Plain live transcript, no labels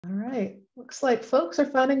right, looks like folks are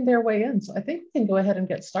finding their way in, so I think we can go ahead and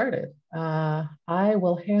get started. I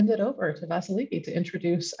will hand it over to Vasiliki to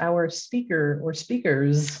introduce our speaker or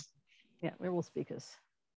speakers. Yeah, we're all speakers.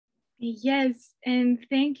 Yes, and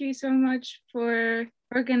thank you so much for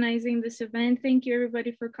organizing this event. Thank you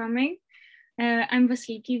everybody for coming. I'm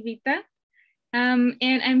Vasiliki Vita, and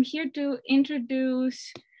I'm here to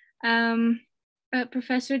introduce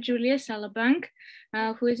Professor Julia Sallabank,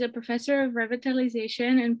 who is a professor of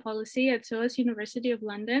revitalization and policy at SOAS University of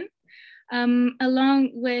London,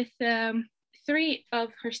 along with three of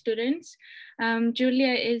her students.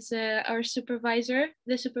 Julia is our supervisor,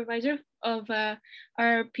 the supervisor of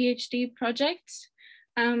our PhD projects.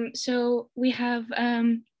 So we have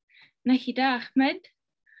Nahida Ahmed,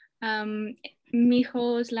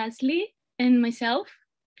 Miho Zlazli, and myself.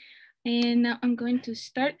 And now I'm going to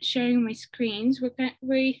start sharing my screens.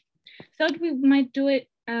 We thought we might do it,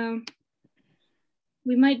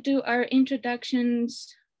 we might do our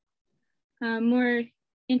introductions more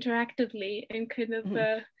interactively and kind of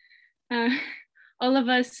all of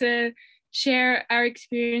us share our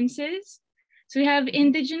experiences. So we have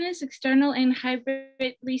indigenous, external, and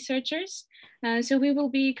hybrid researchers. So we will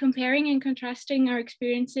be comparing and contrasting our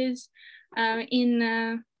experiences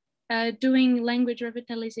in doing language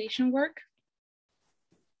revitalization work.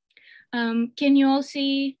 Can you all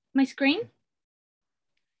see my screen?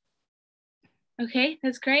 Okay,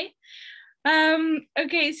 that's great.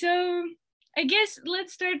 Okay, so I guess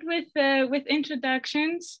let's start with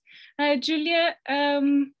introductions. Julia,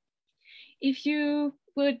 if you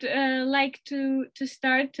would like to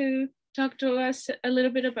start to talk to us a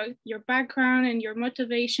little bit about your background and your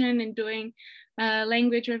motivation in doing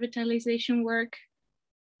language revitalization work.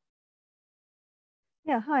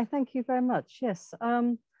 Yeah, hi, thank you very much. Yes,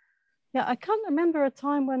 yeah, I can't remember a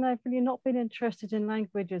time when I've really not been interested in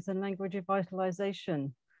languages and language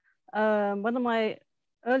revitalization. One of my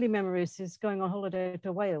early memories is going on holiday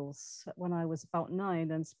to Wales when I was about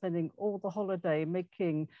 9 and spending all the holiday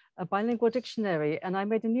making a bilingual dictionary. And I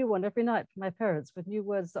made a new one every night for my parents with new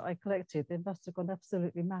words that I collected. They must have gone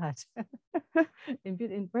absolutely mad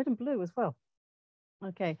in red and blue as well.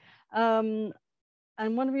 Okay.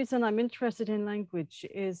 And one reason I'm interested in language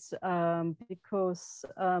is because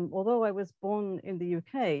although I was born in the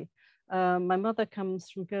UK, my mother comes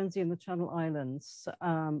from Guernsey in the Channel Islands,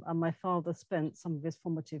 and my father spent some of his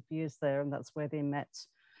formative years there, and that's where they met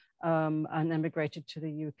and emigrated to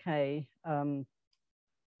the UK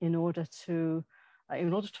in order to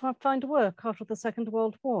find work after the Second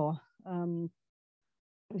World War,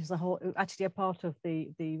 which is actually a part of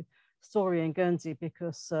the story in Guernsey,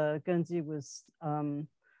 because Guernsey was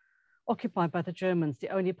occupied by the Germans, the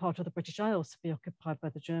only part of the British Isles to be occupied by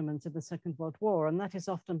the Germans in the Second World War. And that is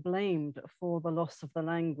often blamed for the loss of the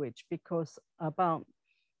language, because about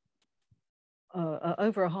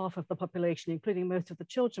over a half of the population, including most of the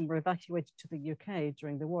children, were evacuated to the UK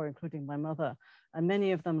during the war, including my mother. And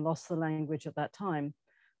many of them lost the language at that time.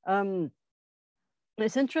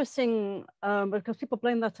 It's interesting because people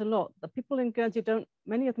blame that a lot. The people in Guernsey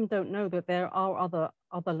many of them don't know that there are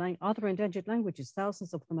other endangered languages,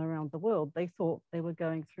 thousands of them around the world. They thought they were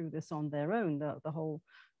going through this on their own, the whole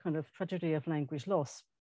kind of tragedy of language loss.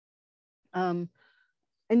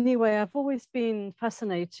 Anyway, I've always been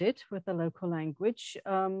fascinated with the local language.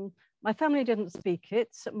 My family didn't speak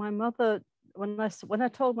it. My mother, when I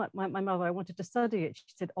told my mother I wanted to study it, she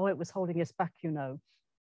said, "Oh, it was holding us back, you know."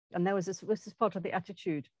 And there was this part of the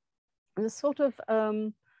attitude, and this sort of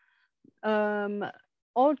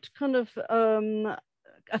odd kind of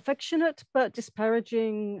affectionate but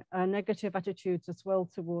disparaging negative attitudes as well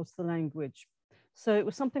towards the language. So it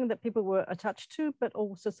was something that people were attached to, but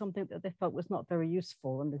also something that they felt was not very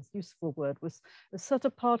useful. And this useful word was sort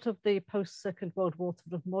of part of the post-Second World War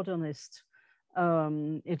sort of modernist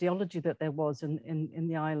ideology that there was in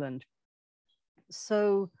the island.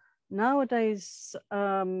 So nowadays,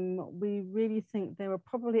 we really think there are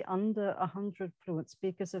probably under 100 fluent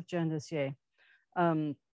speakers of Guernesiais.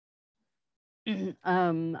 And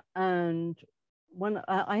when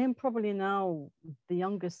I am probably now the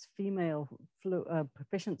youngest female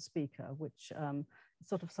proficient speaker, which is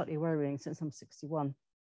sort of slightly worrying since I'm 61.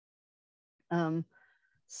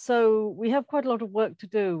 So we have quite a lot of work to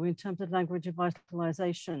do in terms of language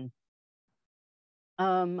revitalization.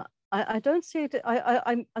 I don't see it,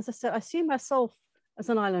 as I said, I see myself as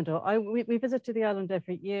an islander. We visited the island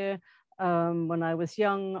every year. When I was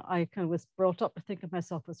young, I kind of was brought up to think of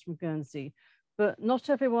myself as from Guernsey. But not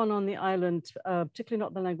everyone on the island, particularly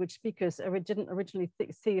not the language speakers, didn't originally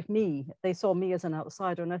see of me. They saw me as an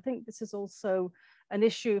outsider. And I think this is also an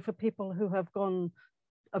issue for people who have gone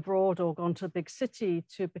abroad or gone to a big city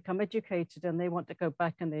to become educated, and they want to go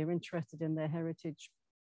back and they're interested in their heritage.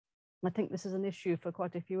 I think this is an issue for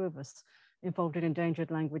quite a few of us involved in endangered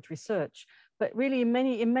language research. But really, in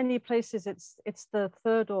many places, it's the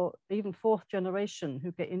third or even fourth generation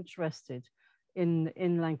who get interested in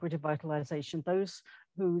language revitalization. Those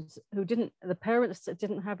who didn't, the parents that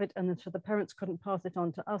didn't have it, and so the parents couldn't pass it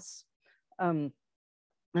on to us.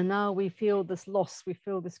 And now we feel this loss. We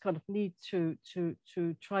feel this kind of need to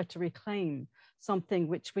try to reclaim something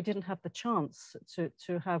which we didn't have the chance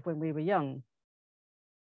to have when we were young.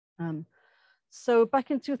 So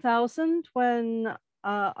back in 2000, when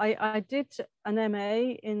I did an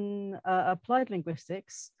MA in applied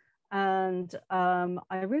linguistics, and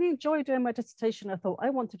I really enjoyed doing my dissertation. I thought, I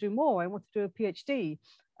want to do more. I want to do a PhD.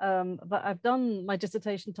 But I've done my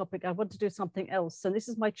dissertation topic. I want to do something else. And this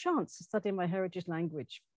is my chance to study my heritage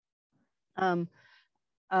language. And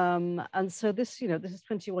so this, this is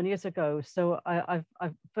 21 years ago. So I've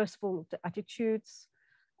first of all looked at attitudes,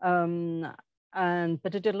 but I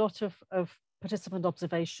did a lot of participant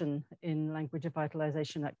observation in language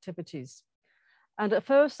revitalization activities. And at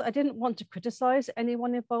first, I didn't want to criticize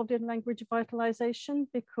anyone involved in language revitalization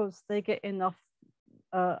because they get enough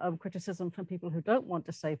criticism from people who don't want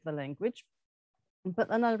to save the language. But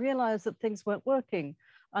then I realized that things weren't working.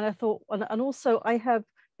 And I thought, and also I have,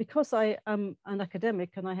 because I am an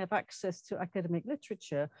academic and I have access to academic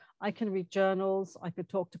literature, I can read journals, I could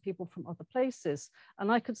talk to people from other places,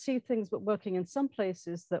 and I could see things that were working in some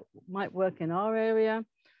places that might work in our area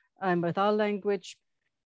and with our language.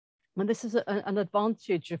 And this is an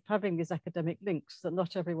advantage of having these academic links, that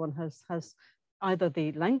not everyone has either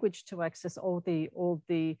the language to access or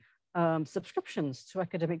the subscriptions to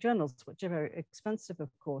academic journals, which are very expensive, of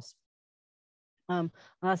course. And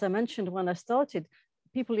as I mentioned when I started,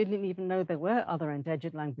 people didn't even know there were other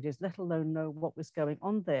endangered languages, let alone know what was going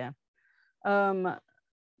on there.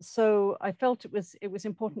 So I felt it was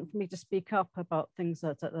important for me to speak up about things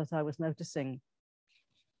that I was noticing.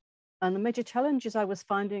 And the major challenges I was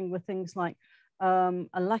finding were things like a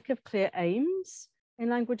lack of clear aims in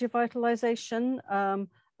language revitalization,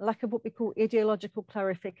 lack of what we call ideological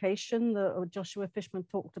clarification that Joshua Fishman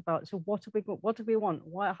talked about. So what do we want?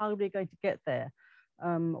 How are we going to get there?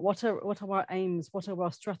 What are our aims? What are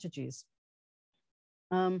our strategies?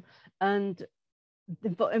 And kind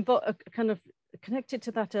of connected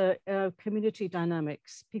to that community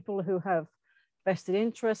dynamics, people who have vested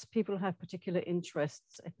interests, people who have particular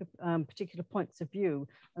interests, particular points of view,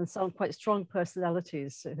 and some quite strong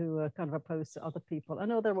personalities who are kind of opposed to other people. I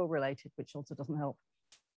know they're all related, which also doesn't help.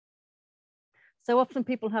 So often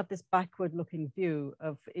people have this backward looking view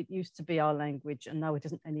of it used to be our language and now it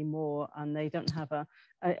isn't anymore, and they don't have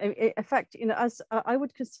in fact, as I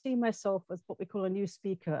would see myself as what we call a new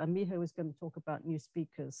speaker, and Miho is going to talk about new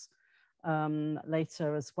speakers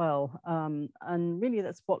later as well. And really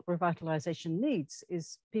that's what revitalization needs,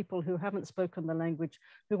 is people who haven't spoken the language,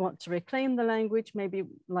 who want to reclaim the language. Maybe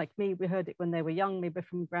like me, we heard it when they were young, maybe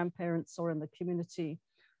from grandparents or in the community.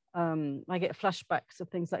 I get flashbacks of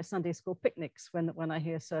things like Sunday school picnics when I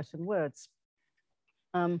hear certain words.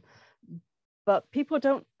 But people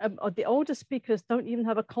don't, the older speakers don't even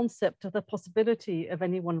have a concept of the possibility of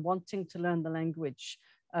anyone wanting to learn the language,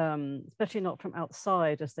 especially not from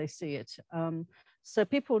outside as they see it. So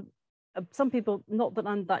people, some people, not that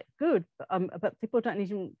I'm that good, but people don't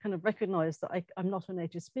even kind of recognize that I'm not a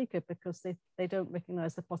native speaker because they don't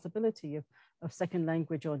recognize the possibility of second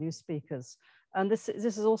language or new speakers. And this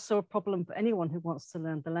is also a problem for anyone who wants to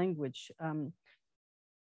learn the language. And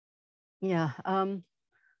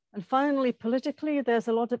finally, politically, there's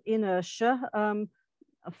a lot of inertia.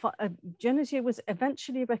 Guernesais was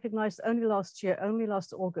eventually recognized only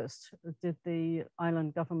last August, did the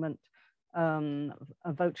island government a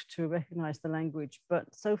vote to recognize the language, but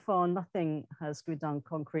so far nothing has been done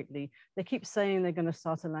concretely. They keep saying they're going to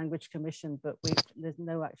start a language commission, but there's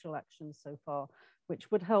no actual action so far, which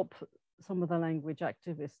would help some of the language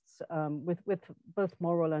activists with both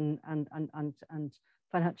moral and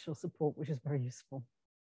financial support, which is very useful.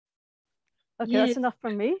 Okay, yes. That's enough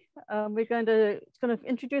from me. We're going to kind of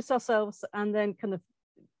introduce ourselves and then kind of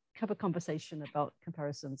have a conversation about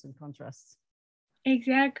comparisons and contrasts.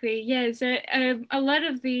 Exactly. Yes. A lot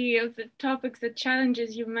of the topics, the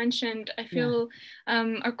challenges you mentioned, I feel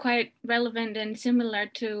are quite relevant and similar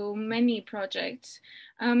to many projects.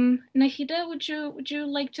 Nahida, would you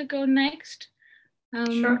like to go next?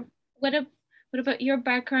 Sure. What about your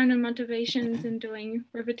background and motivations in doing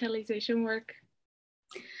revitalization work?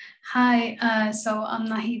 Hi. So I'm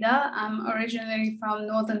Nahida. I'm originally from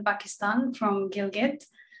northern Pakistan, from Gilgit,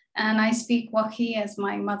 and I speak Wakhi as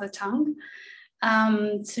my mother tongue.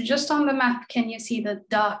 So just on the map, can you see the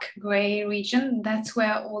dark gray region? That's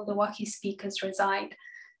where all the Wakhi speakers reside.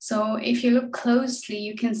 So if you look closely,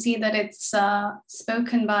 you can see that it's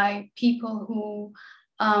spoken by people who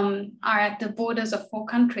are at the borders of 4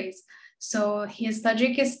 countries. So here's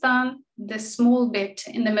Tajikistan, this small bit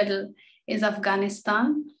in the middle is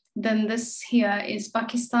Afghanistan. Then this here is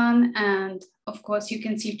Pakistan. And of course, you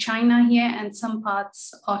can see China here, and some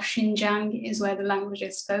parts of Xinjiang is where the language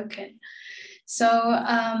is spoken. So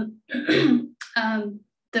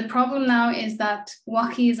the problem now is that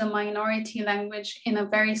Wakhi is a minority language in a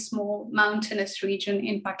very small mountainous region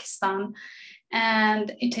in Pakistan.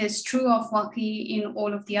 And it is true of Wakhi in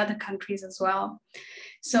all of the other countries as well.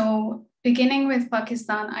 So beginning with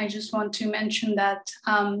Pakistan, I just want to mention that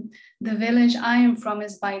the village I am from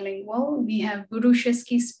is bilingual. We have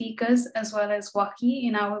Burushiski speakers as well as Wakhi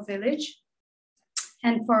in our village.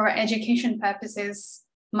 And for education purposes,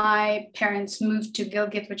 my parents moved to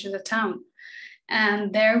Gilgit, which is a town.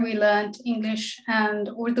 And there we learned English and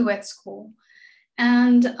Urdu at school.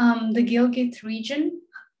 And the Gilgit region,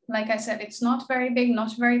 like I said, it's not very big,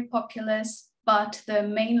 not very populous, but the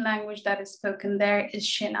main language that is spoken there is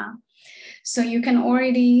Shina. So you can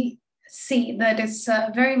already see that it's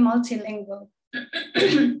very multilingual.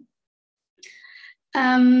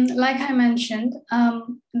 Like I mentioned,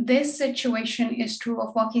 this situation is true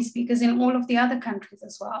of Wakhi speakers in all of the other countries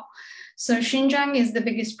as well. So Xinjiang is the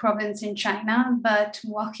biggest province in China, but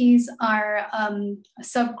Wakhis are a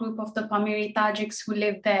subgroup of the Pamiri Tajiks who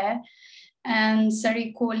live there. And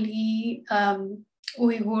Sarikoli,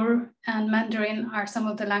 Uyghur, and Mandarin are some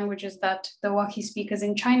of the languages that the Wakhi speakers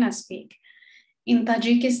in China speak. In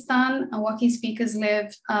Tajikistan, Wakhi speakers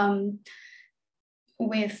live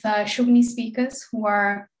with Shugni speakers, who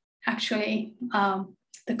are actually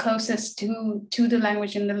the closest to the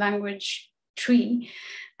language in the language tree.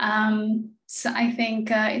 So I think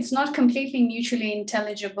it's not completely mutually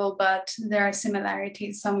intelligible, but there are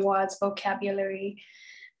similarities, some words, vocabulary.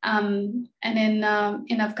 And in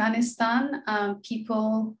Afghanistan,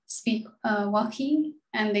 people speak Wakhi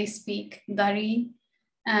and they speak Dari.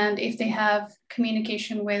 And if they have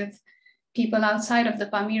communication with people outside of the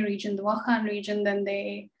Pamir region, the Wakhan region, then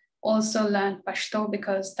they also learn Pashto,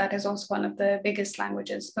 because that is also one of the biggest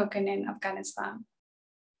languages spoken in Afghanistan.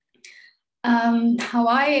 How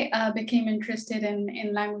I became interested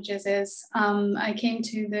in languages is I came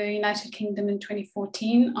to the United Kingdom in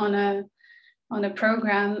 2014 on a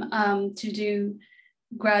program to do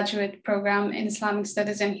graduate program in Islamic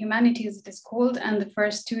Studies and Humanities, it is called. And the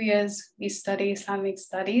first 2 years we study Islamic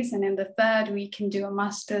Studies, and in the third we can do a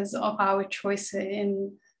master's of our choice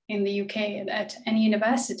in the UK at any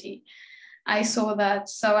university. I saw that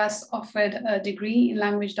SOAS offered a degree in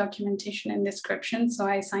language documentation and description, so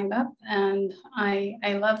I signed up, and I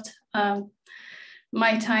loved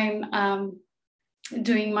my time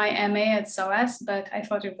doing my MA at SOAS, but I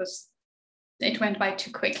thought it went by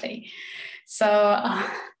too quickly. So,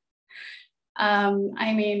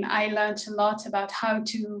 I mean, I learned a lot about how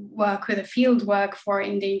to work with a field work for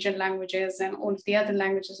endangered languages and all of the other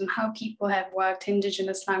languages, and how people have worked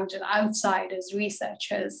indigenous languages outside as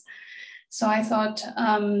researchers. So I thought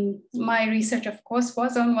my research, of course,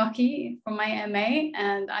 was on Wakhi for my MA,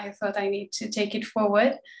 and I thought I need to take it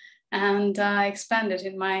forward and expand it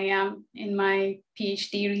in my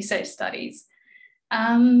PhD research studies.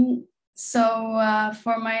 So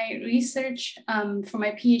for my research, for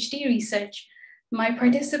my PhD research, my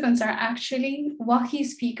participants are actually Wakhi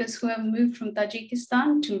speakers who have moved from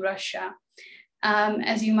Tajikistan to Russia.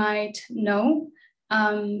 As you might know,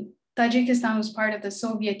 Tajikistan was part of the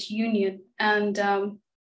Soviet Union, and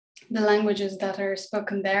the languages that are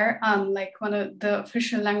spoken there, like one of the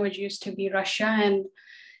official language used to be Russia, and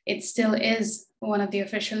it still is one of the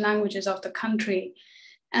official languages of the country.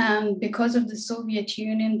 And because of the Soviet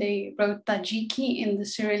Union, they wrote Tajiki in the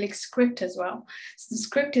Cyrillic script as well. So the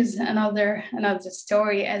script is another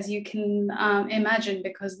story, as you can imagine,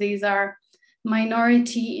 because these are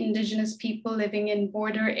minority indigenous people living in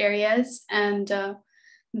border areas, and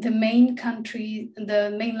the main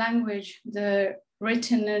language, the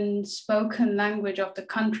written and spoken language of the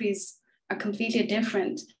countries are completely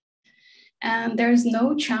different. And there's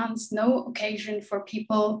no chance, no occasion for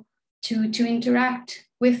people to interact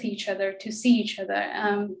with each other, to see each other.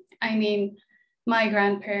 I mean, my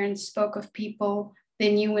grandparents spoke of people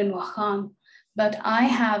they knew in Wakhan, but I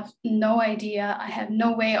have no idea, I have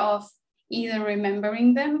no way of either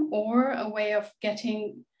remembering them or a way of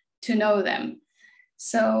getting to know them.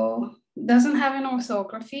 So doesn't have an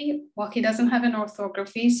orthography, Wakhi doesn't have an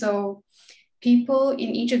orthography, so people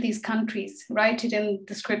in each of these countries write it in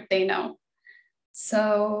the script they know.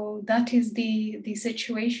 So that is the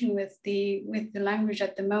situation with the language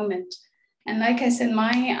at the moment. And like I said,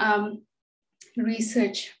 my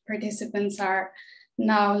research participants are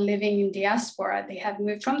now living in diaspora. They have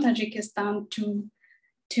moved from Tajikistan to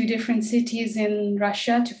two different cities in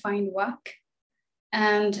Russia to find work.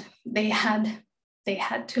 And they had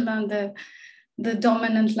to learn the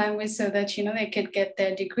dominant language so that, you know, they could get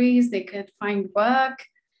their degrees, they could find work.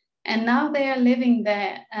 And now they are living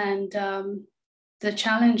there, and the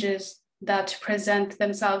challenges that present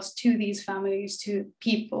themselves to these families, to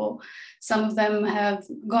people. Some of them have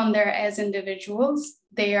gone there as individuals.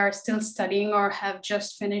 They are still studying or have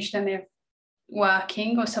just finished, and they're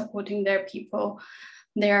working or supporting their people,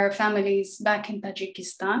 their families back in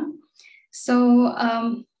Tajikistan. So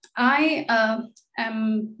I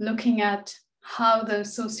am looking at how the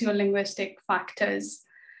sociolinguistic factors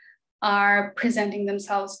are presenting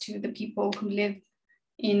themselves to the people who live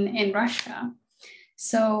in Russia.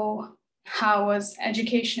 So how was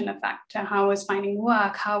education a factor? How was finding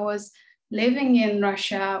work? How was living in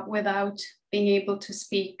Russia without being able to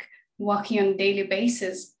speak Wakhi on a daily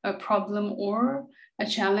basis a problem or a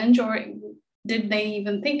challenge, or did they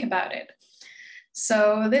even think about it?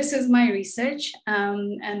 So this is my research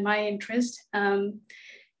and my interest.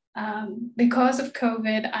 Because of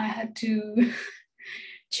COVID, I had to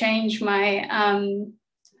change my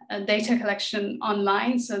data collection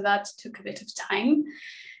online, so that took a bit of time.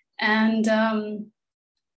 And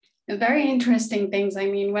very interesting things. I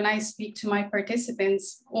mean, when I speak to my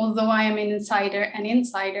participants, although I am an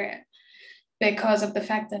insider because of the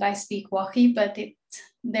fact that I speak Wakhi, but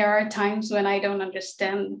there are times when I don't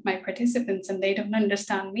understand my participants and they don't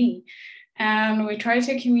understand me. And we try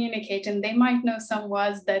to communicate, and they might know some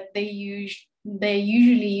words that they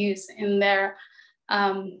usually use in their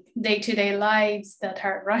day-to-day lives that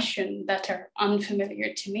are Russian, that are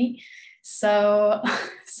unfamiliar to me. So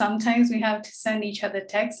sometimes we have to send each other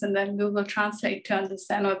texts and then Google Translate to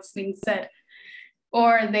understand what's being said.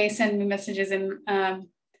 Or they send me messages in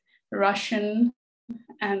Russian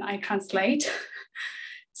and I translate.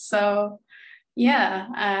 So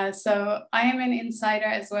yeah, so I am an insider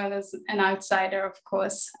as well as an outsider, of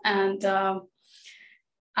course. And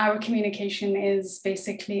our communication is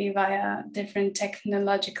basically via different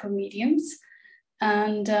technological mediums.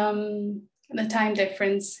 And the time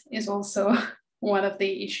difference is also one of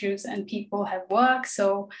the issues, and people have work.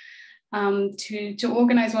 So to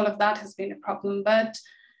organize all of that has been a problem. But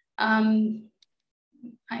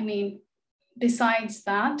I mean, besides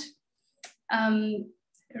that,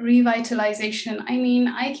 revitalization, I mean,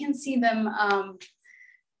 I can see them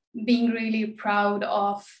being really proud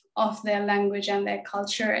of their language and their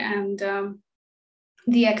culture, and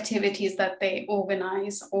the activities that they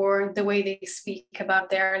organize or the way they speak about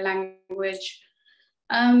their language.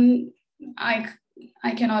 I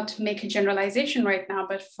cannot make a generalization right now,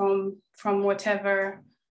 but from whatever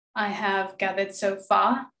I have gathered so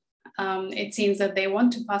far, it seems that they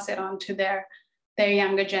want to pass it on to their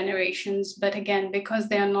younger generations. But again, because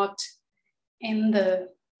they are not in the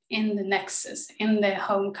nexus, in their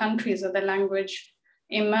home countries, or the language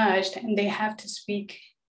emerged, and they have to speak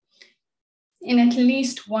in at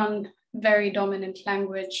least one very dominant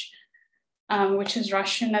language, which is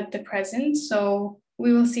Russian at the present. So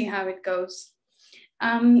we will see how it goes.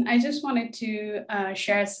 I just wanted to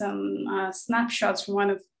share some snapshots from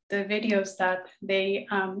one of the videos that they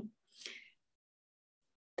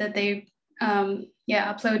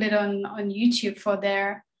uploaded on YouTube for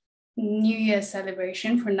their New Year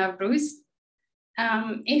celebration for Navruz.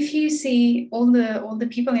 If you see, all the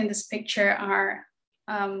people in this picture are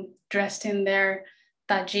dressed in their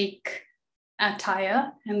Tajik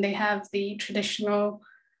attire, and they have the traditional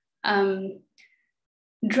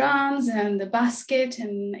drums and the basket.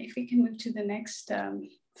 And if we can move to the next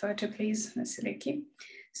photo, please, Vasiliki.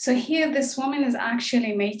 So here, this woman is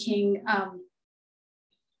actually making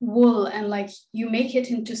wool, and like you make it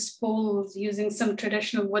into spools using some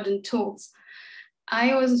traditional wooden tools.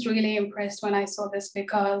 I was really impressed when I saw this,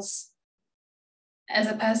 because as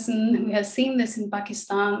a person who has seen this in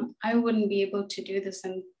Pakistan, I wouldn't be able to do this.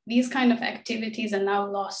 And these kind of activities are now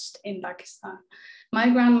lost in Pakistan. My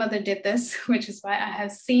grandmother did this, which is why I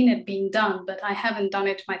have seen it being done, but I haven't done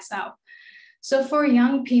it myself. So for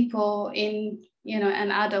young people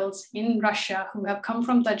and adults in Russia who have come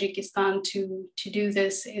from Tajikistan to do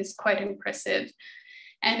this is quite impressive.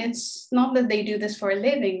 And it's not that they do this for a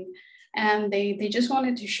living, and they just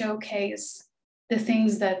wanted to showcase the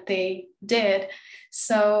things that they did.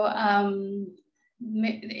 So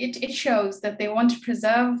it shows that they want to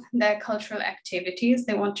preserve their cultural activities.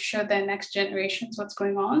 They want to show their next generations what's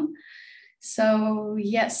going on. So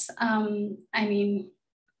yes, I mean,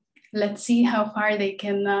 let's see how far they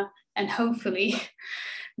can, and hopefully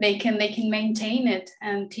they can maintain it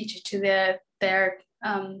and teach it to their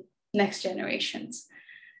next generations.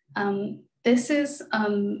 This is a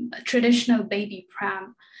traditional baby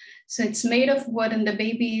pram. So it's made of wood and the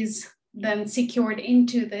baby is then secured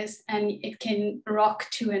into this and it can rock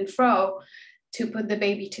to and fro to put the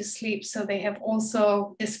baby to sleep. So they have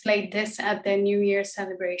also displayed this at their New Year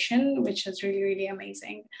celebration, which is really, really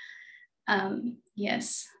amazing.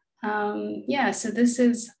 Yes. Yeah, so this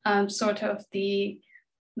is sort of the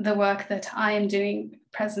work that I am doing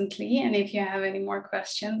presently. And if you have any more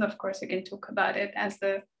questions, of course, we can talk about it as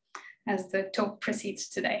the talk proceeds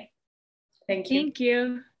today. Thank you. Thank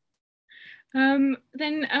you.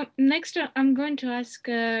 Then next I'm going to ask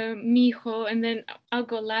Miho, and then I'll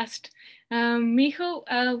go last. Miho,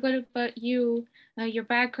 what about you, your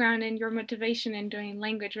background and your motivation in doing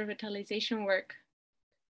language revitalization work?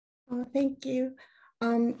 Thank you.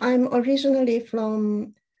 I'm originally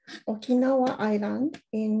from Okinawa Island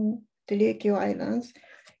in the Ryukyu Islands.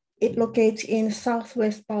 It locates in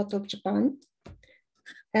southwest part of Japan.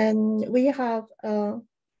 And we have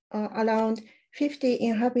around 50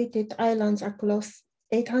 inhabited islands across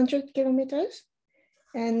 800 kilometers.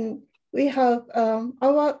 And we have,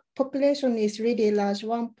 our population is really large,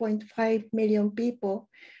 1.5 million people,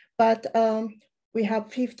 but we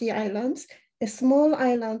have 50 islands. The small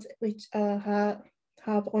islands which have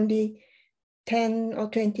only 10 or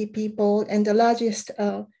 20 people, and the largest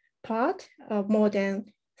part, more than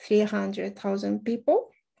 300,000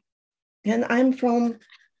 people. And I'm from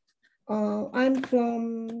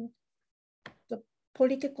the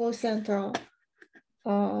political center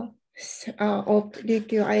of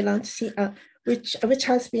Ryukyu Island, which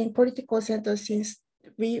has been political center since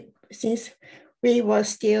we were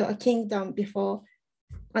still a kingdom before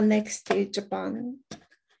annexed to Japan.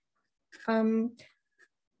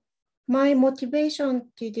 My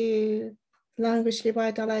motivation to do language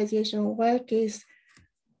revitalization work is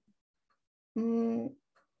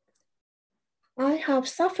I have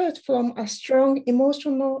suffered from a strong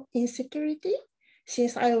emotional insecurity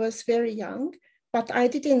since I was very young, but I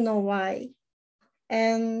didn't know why.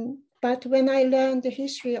 But when I learned the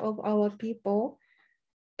history of our people,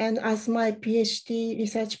 and as my PhD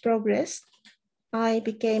research progressed, I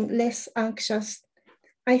became less anxious.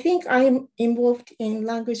 I think I'm involved in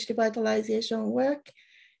language revitalization work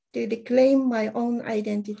to reclaim my own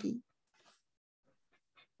identity.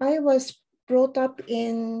 I was brought up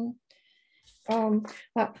in, I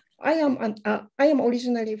am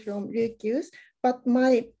originally from Ryukyus, but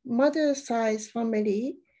my mother's side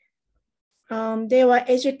family, they were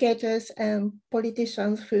educators and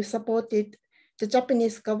politicians who supported the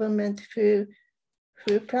Japanese government who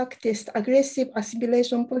practiced aggressive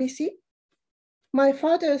assimilation policy. My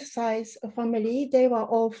father's side family, they were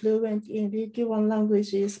all fluent in Ryukyuan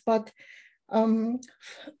languages, but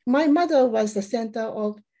my mother was the center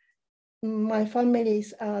of my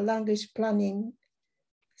family's language planning.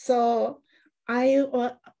 So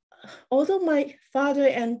although my father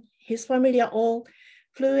and his family are all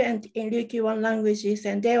fluent in Ryukyuan languages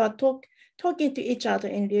and they were talking to each other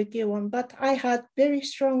in Ryukyuan, but I had very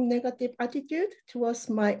strong negative attitude towards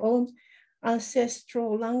my own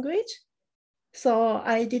ancestral language. So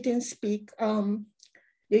I didn't speak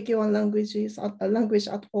Ryukyuan language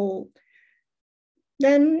at all.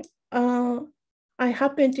 Then I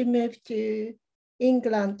happened to move to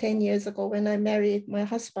England 10 years ago when I married my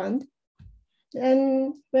husband.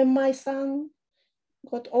 And when my son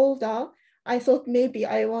got older, I thought maybe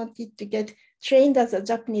I wanted to get trained as a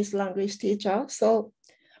Japanese language teacher. So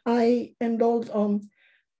I enrolled on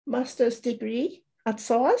master's degree at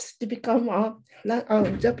SOAS to become a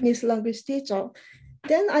Japanese language teacher.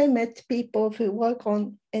 Then I met people who work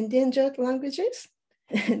on endangered languages.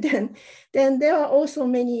 then there are also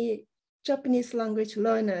many Japanese language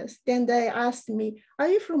learners. Then they asked me, are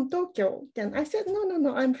you from Tokyo? Then I said,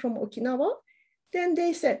 no, I'm from Okinawa. Then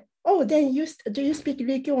they said, oh, then do you speak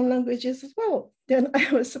Ryukyuan languages as well? Then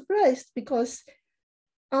I was surprised because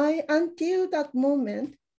until that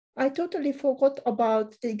moment, I totally forgot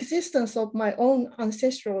about the existence of my own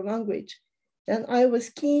ancestral language. And I was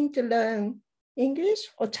keen to learn English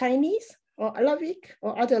or Chinese or Arabic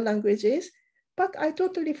or other languages, but I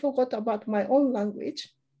totally forgot about my own language.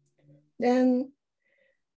 Then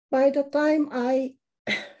by the time I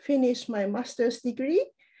finished my master's degree,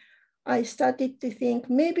 I started to think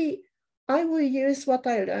maybe I will use what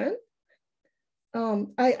I learned.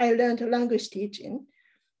 I learned language teaching.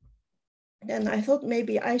 Then I thought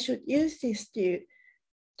maybe I should use this to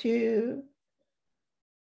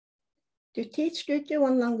teach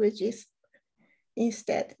Ryukyuan languages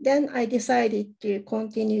instead. Then I decided to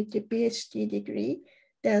continue the PhD degree.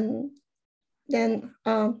 Then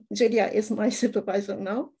Julia is my supervisor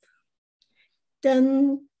now.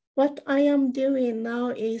 Then what I am doing now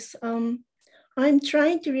is I'm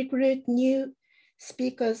trying to recruit new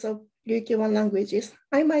speakers of Ryukyuan languages.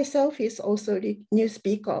 I myself is also a new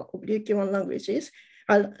speaker of Ryukyuan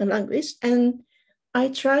language, and I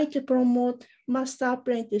try to promote master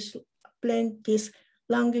apprentice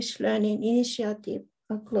language learning initiative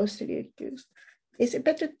across the Ryukyu. Is it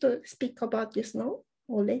better to speak about this now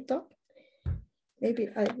or later? Maybe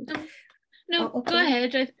I... No, okay. Go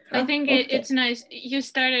ahead. I think okay. it's nice. You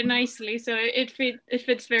started nicely, so it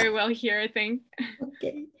fits very well here, I think.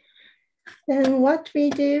 Okay. And what we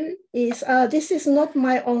do is, this is not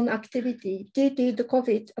my own activity. Due to the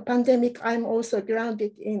COVID pandemic, I'm also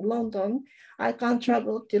grounded in London. I can't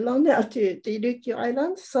travel to London, to the Ryukyu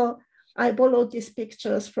Islands. So I borrowed these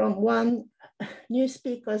pictures from one new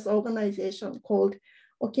speakers organization called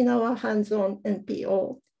Okinawa Hands-On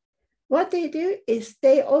NPO. What they do is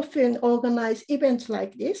they often organize events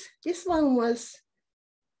like this. This one was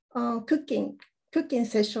cooking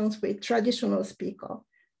sessions with traditional speaker.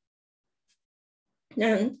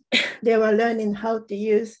 And they were learning how to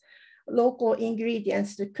use local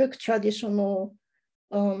ingredients to cook traditional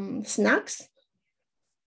snacks.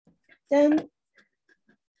 Then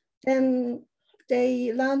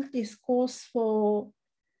they learned this course for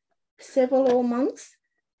several months.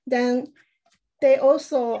 Then they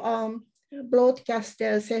also broadcast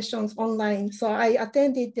their sessions online. So I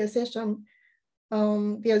attended the session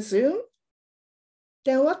via Zoom.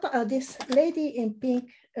 Then what are this lady in pink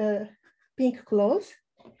clothes?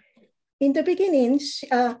 In the beginning,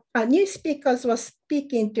 new speakers was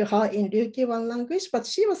speaking to her in Ryukyuan language, but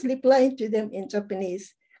she was replying to them in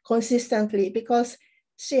Japanese consistently because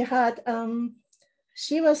she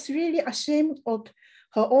was really ashamed of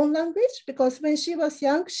her own language, because when she was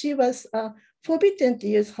young, she was forbidden to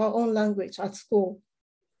use her own language at school.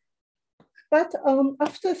 But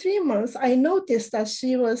after 3 months, I noticed that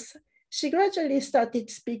she gradually started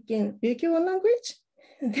speaking Ryukyuan language.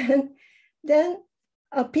 Then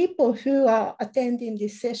people who are attending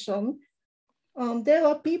this session, there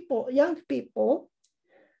were young people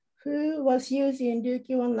who was using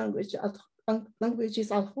Ryukyuan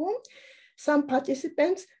languages at home. Some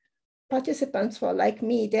participants were like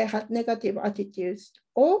me, they had negative attitudes,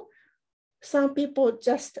 or some people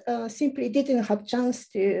just simply didn't have chance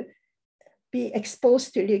to be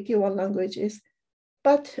exposed to Ryukyuan languages.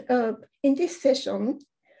 But in this session,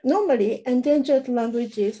 normally endangered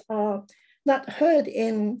languages are not heard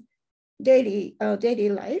in daily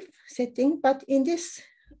life setting, but in this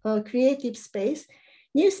creative space,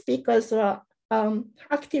 new speakers are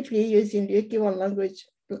actively using Ryukyuan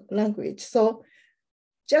language. So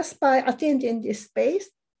just by attending this space,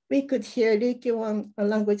 we could hear Ryukyuan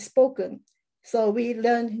language spoken. So we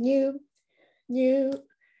learned new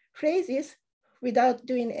phrases without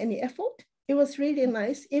doing any effort. It was really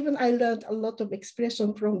nice. Even I learned a lot of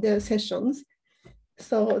expression from their sessions.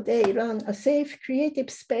 So they run a safe, creative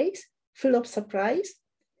space full of surprise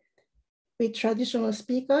with traditional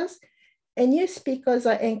speakers. And new speakers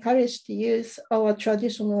are encouraged to use our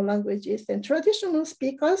traditional languages. And traditional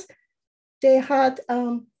speakers, they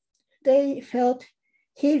felt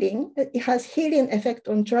healing. It has healing effect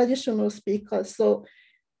on traditional speakers. So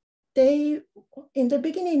in the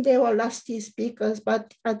beginning, they were rusty speakers,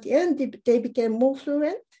 but at the end, they became more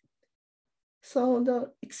fluent. So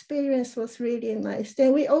the experience was really nice.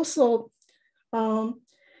 Then we also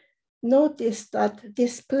noticed that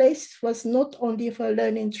this place was not only for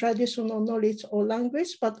learning traditional knowledge or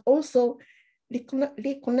language, but also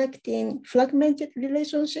reconnecting fragmented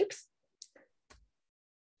relationships.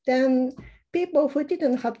 Then people who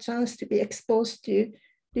didn't have chance to be exposed to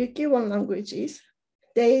Ryukyuan languages,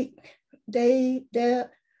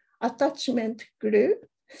 their attachment grew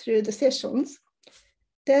through the sessions.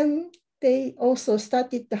 Then they also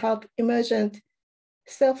started to have emergent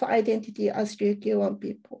self-identity as Ryukyuan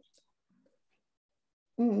people.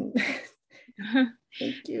 Thank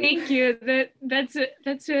you. Thank you.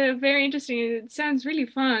 That's very interesting. It sounds really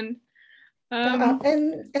fun.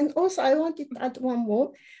 And also I wanted to add one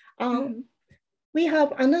more. We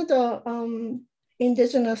have another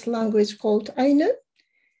indigenous language called Ainu.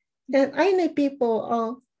 And Ainu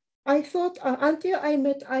people, I thought until I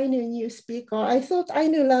met Ainu new speaker, I thought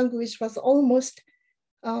Ainu language was almost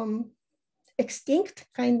extinct,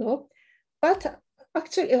 kind of. But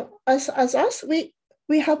actually, as us,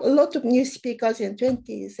 we have a lot of new speakers in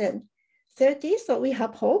 20s and 30s, so we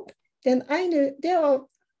have hope. Then Ainu, there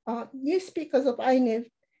are new speakers of Ainu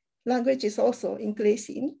languages also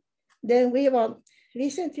increasing. Then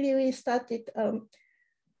recently we started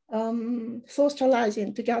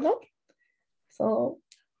socializing together. So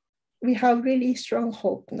we have really strong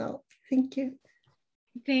hope now. Thank you.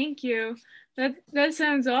 Thank you. That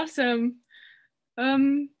sounds awesome.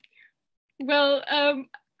 I'm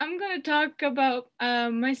going to talk about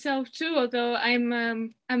myself too, although I'm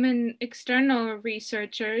an external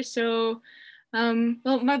researcher. So,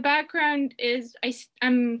 my background is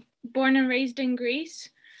I'm born and raised in Greece.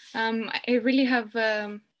 I really have,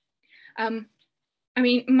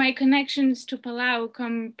 my connections to Palau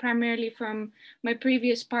come primarily from my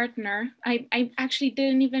previous partner. I actually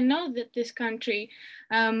didn't even know that this country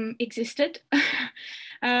existed.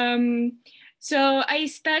 So I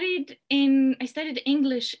studied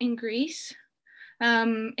English in Greece,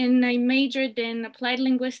 and I majored in applied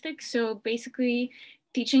linguistics. So basically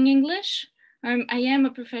teaching English. I am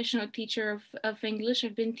a professional teacher of English.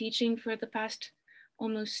 I've been teaching for the past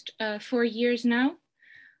almost 4 years now.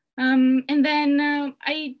 And then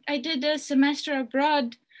I did a semester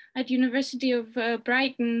abroad at University of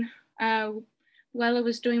Brighton while I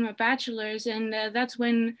was doing my bachelor's, and that's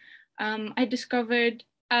when I discovered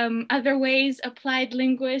other ways applied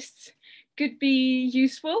linguists could be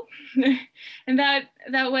useful, and that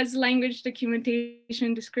was language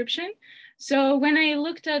documentation description. So when I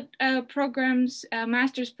looked at programs,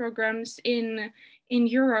 master's programs in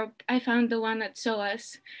Europe, I found the one at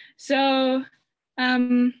SOAS. So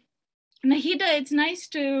Nahida, it's nice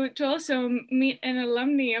to also meet an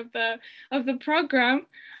alumni of the program,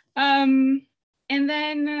 and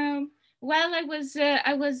then while I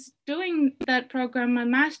was doing that program, my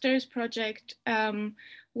master's project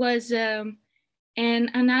was an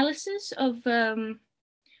analysis of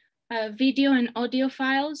video and audio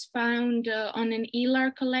files found on an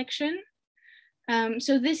ELAR collection.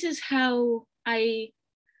 So this is how I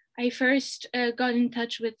first got in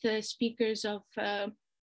touch with the speakers of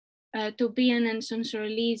Tobian and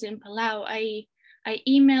Sonsorolese in Palau. I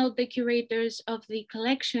emailed the curators of the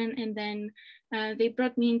collection, and then they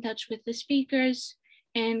brought me in touch with the speakers,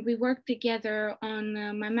 and we worked together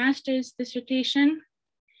on my master's dissertation.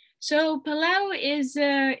 So Palau is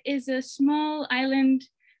a small island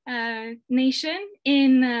nation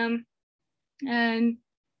in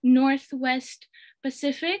Northwest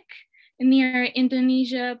Pacific, near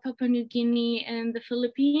Indonesia, Papua New Guinea, and the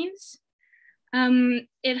Philippines.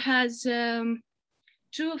 It has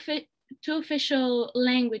two official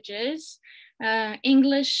languages,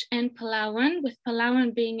 English and Palauan, with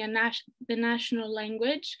Palauan being the national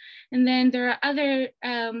language. And then there are other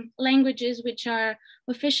languages which are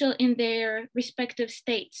official in their respective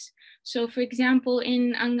states. So for example,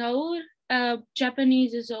 in Angaur,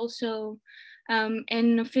 Japanese is also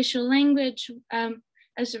an official language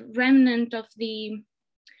as a remnant of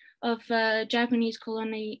Japanese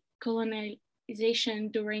colonization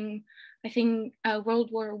during, I think,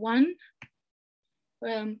 World War I,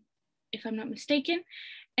 if I'm not mistaken.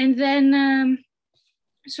 And then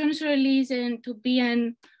Sonsorolese and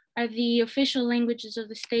Tobian are the official languages of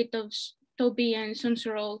the state of Tobi and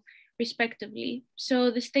Sonsorol, respectively.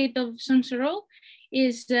 So the state of Sonsorol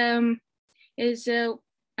is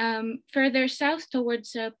further south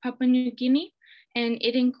towards Papua New Guinea, and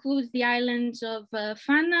it includes the islands of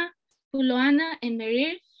Fana, Puluana, and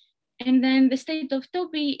Merir. And then the state of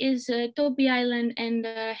Tobi is Tobi Island and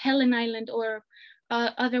Helen Island, or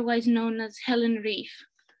otherwise known as Helen Reef.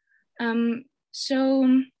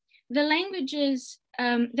 So the languages,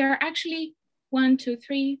 there are actually 1, 2,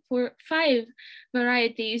 3, 4, 5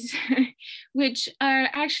 varieties, which are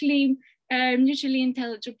actually mutually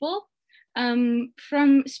intelligible.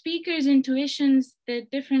 From speakers' intuitions, the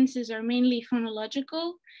differences are mainly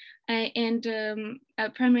phonological and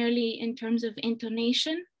primarily in terms of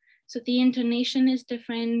intonation. So the intonation is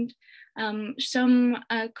different. Some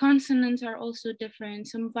consonants are also different.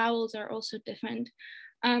 Some vowels are also different.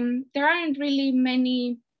 There aren't really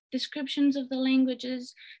many descriptions of the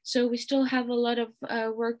languages, so we still have a lot of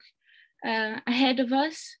work ahead of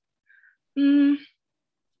us.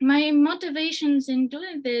 My motivations in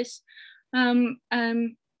doing this, in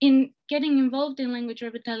getting involved in language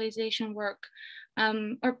revitalization work,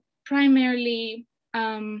 are primarily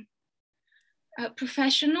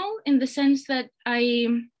professional, in the sense that I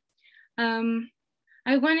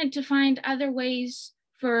wanted to find other ways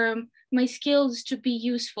for my skills to be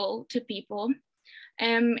useful to people.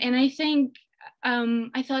 And I think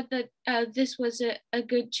I thought that this was a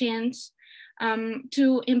good chance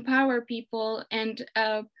to empower people and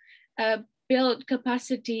build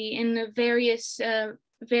capacity in the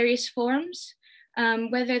various forms,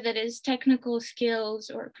 whether that is technical skills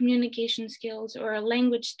or communication skills or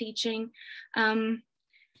language teaching.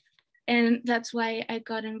 and that's why I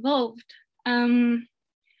got involved.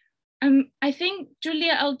 I think,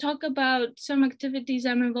 Julia, I'll talk about some activities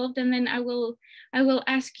I'm involved in, and then I will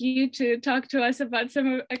ask you to talk to us about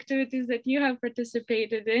some activities that you have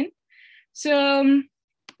participated in. So,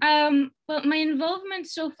 well, my involvement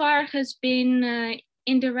so far has been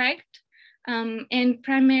indirect and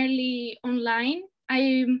primarily online.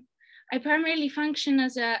 I primarily function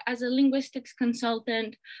as a linguistics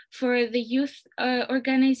consultant for the youth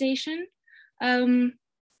organization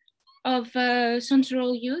of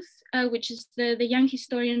Sonsorol Youth, which is the young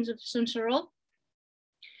historians of Sonsorol.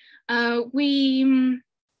 We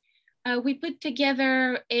put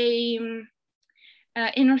together an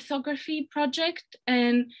orthography project,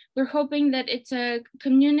 and we're hoping that it's a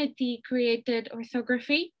community-created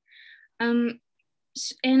orthography. And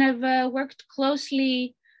I've worked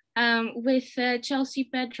closely with Chelsea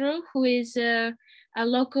Pedro, who is a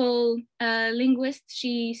local linguist.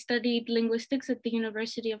 She studied linguistics at the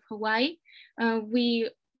University of Hawaii. We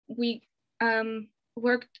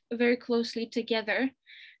worked very closely together.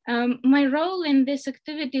 My role in this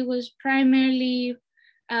activity was primarily,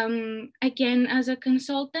 again, as a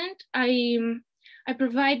consultant. I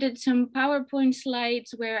provided some PowerPoint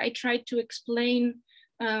slides where I tried to explain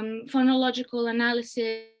phonological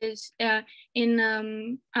analysis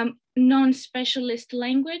in non-specialist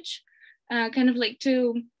language, kind of like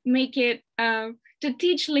to make it, to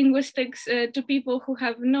teach linguistics to people who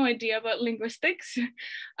have no idea about linguistics,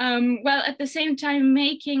 while at the same time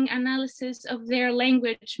making analysis of their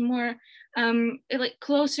language more like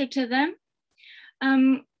closer to them.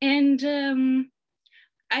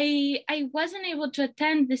 I wasn't able to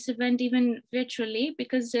attend this event even virtually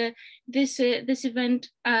because this event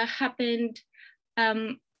happened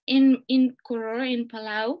in Koror, in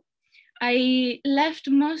Palau. I left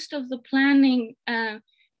most of the planning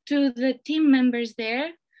to the team members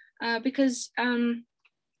there because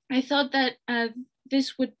I thought that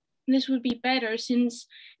this would be better, since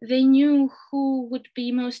they knew who would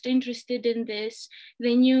be most interested in this.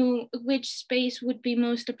 They knew which space would be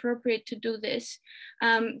most appropriate to do this.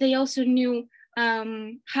 They also knew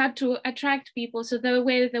how to attract people. So they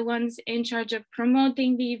were the ones in charge of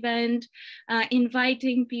promoting the event,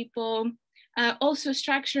 inviting people, also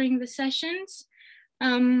structuring the sessions.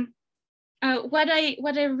 What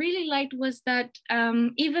I really liked was that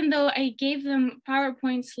even though I gave them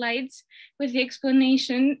PowerPoint slides with the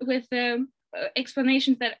explanation, with the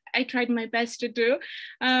explanations that I tried my best to do,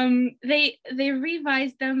 they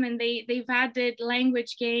revised them, and they've added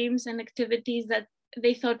language games and activities that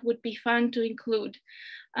they thought would be fun to include.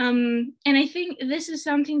 And I think this is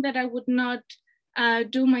something that I would not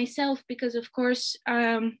do myself, because of course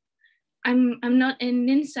I'm not an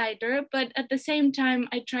insider, but at the same time,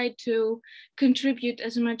 I tried to contribute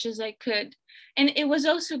as much as I could. And it was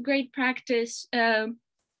also great practice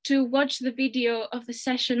to watch the video of the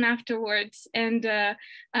session afterwards and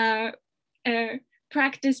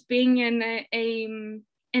practice being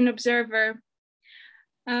an observer.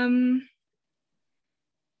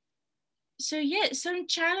 So yeah, some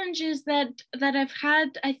challenges that I've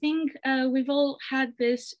had, I think we've all had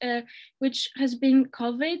this, which has been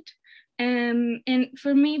COVID. And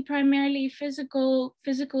for me, primarily physical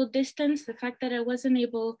distance, the fact that I wasn't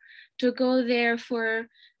able to go there for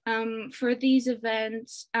these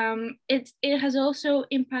events. It has also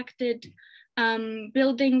impacted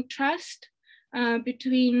building trust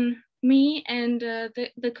between me and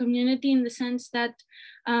the community, in the sense that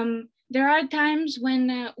there are times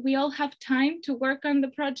when we all have time to work on the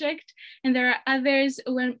project, and there are others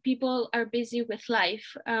when people are busy with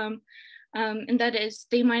life. And that is,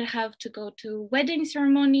 they might have to go to wedding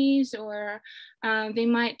ceremonies, or they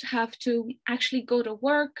might have to actually go to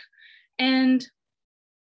work. And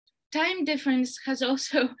time difference has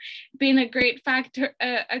also been a great factor,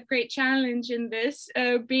 a great challenge in this,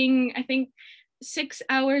 being, I think, 6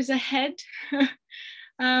 hours ahead.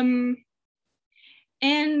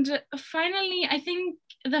 And finally, I think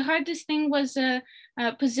the hardest thing was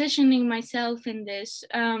positioning myself in this.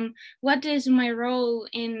 What is my role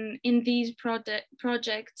in these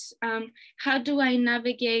projects? How do I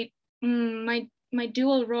navigate my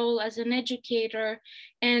dual role as an educator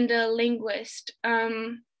and a linguist?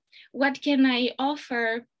 What can I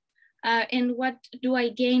offer, and what do I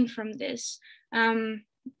gain from this?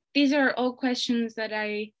 These are all questions that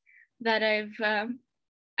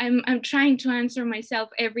I'm trying to answer myself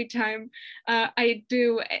every time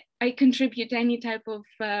I contribute any type of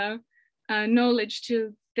knowledge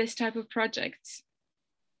to this type of projects.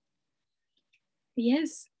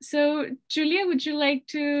 Yes, so Julia, would you like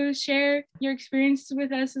to share your experience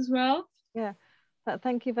with us as well? Yeah,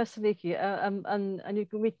 Thank you, Vasiliki. And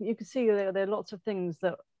you can see there are lots of things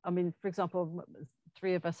that, I mean, for example,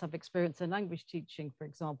 three of us have experience in language teaching, for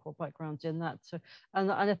example, backgrounds in that. So,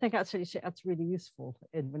 and I think actually that's really useful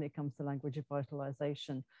when it comes to language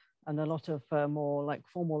revitalization. And a lot of more like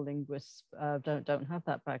formal linguists don't have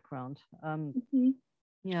that background.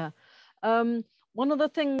 Yeah. One of the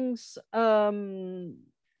things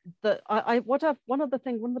that one of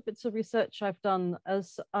the bits of research I've done,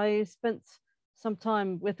 as I spent some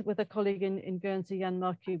time with a colleague in Guernsey and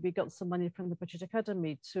Wakhi, we got some money from the British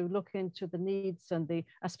Academy to look into the needs and the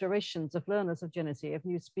aspirations of learners of Guernesey, of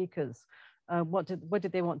new speakers. What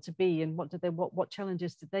did they want to be, and what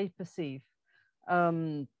challenges did they perceive?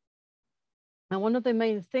 And one of the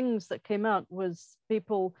main things that came out was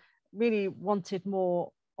people really wanted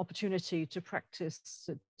more opportunity to practice,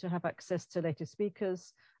 to have access to native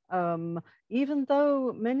speakers. Even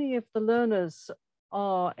though many of the learners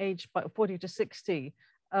are aged by 40 to 60,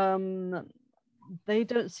 they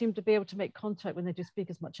don't seem to be able to make contact with native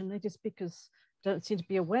speakers much, and native speakers don't seem to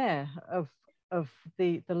be aware of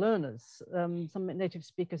the learners. Some native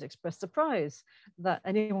speakers express surprise that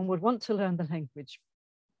anyone would want to learn the language,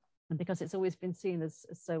 and because it's always been seen as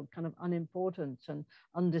so kind of unimportant and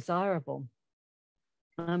undesirable.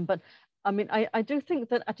 But I mean, I do think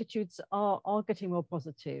that attitudes are getting more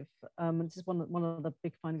positive. This is one of the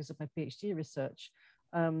big findings of my PhD research,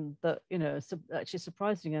 that, you know, actually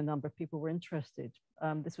surprisingly a number of people were interested.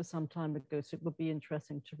 This was some time ago, so it would be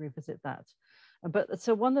interesting to revisit that. But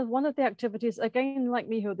so one of the activities, again, like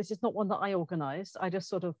Miho, this is not one that I organized. I just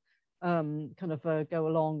sort of kind of go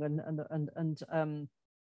along and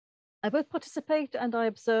I both participate and I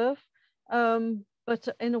observe. But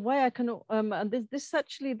in a way I can, and this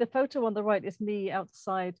actually, the photo on the right is me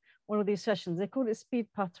outside one of these sessions. They call it speed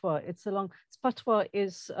patois. Patois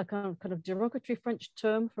is a kind of derogatory French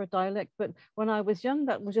term for a dialect, but when I was young,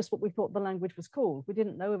 that was just what we thought the language was called. We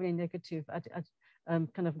didn't know of any negative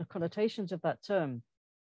kind of connotations of that term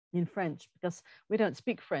in French, because we don't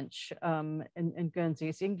speak French in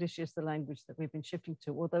Guernsey. English is the language that we've been shifting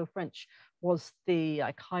to, although French was the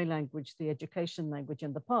high language, the education language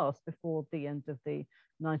in the past, before the end of the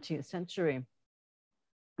 19th century.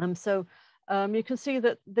 So you can see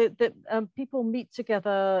that people meet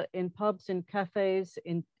together in pubs, in cafes,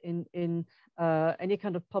 in any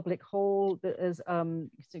kind of public hall. There's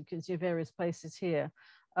you can see various places here.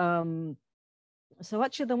 So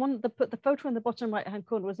actually the photo in the bottom right hand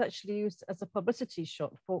corner was actually used as a publicity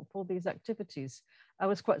shot for these activities. I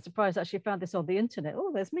was quite surprised. I actually found this on the internet.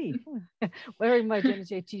 Oh, there's me wearing my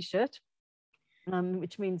Guernesiais t-shirt,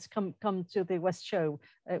 which means come to the West Show.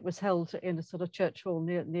 It was held in a sort of church hall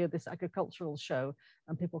near this agricultural show,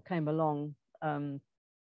 and people came along. And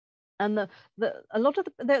a lot of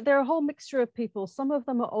they're a whole mixture of people. Some of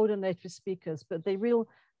them are older native speakers, but they real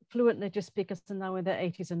fluent native speakers are now in their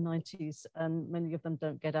 80s and 90s, and many of them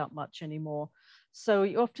don't get out much anymore. So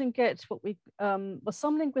you often get what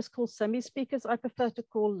some linguists call semi-speakers. I prefer to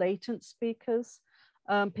call latent speakers.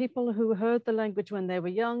 People who heard the language when they were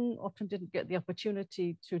young often didn't get the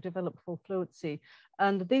opportunity to develop full fluency.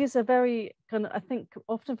 And these are very I think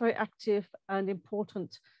often very active and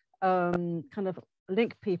important kind of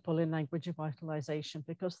link people in language revitalization,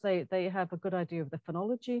 because they have a good idea of the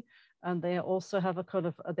phonology, and they also have a kind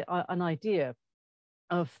of an idea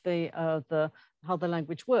of how the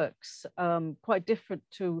language works, quite different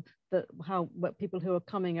to people who are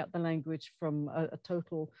coming at the language from a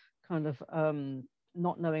total kind of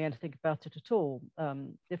not knowing anything about it at all.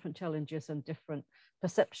 Different challenges and different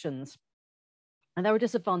perceptions. And there are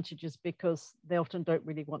disadvantages because they often don't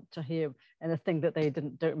really want to hear anything that they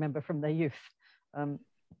don't remember from their youth. And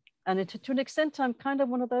to an extent, I'm kind of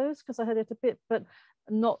one of those, because I heard it a bit, but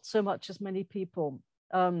not so much as many people.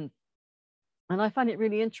 And I find it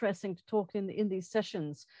really interesting to talk in these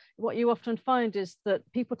sessions. What you often find is that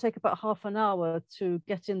people take about half an hour to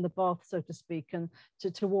get in the bath, so to speak, and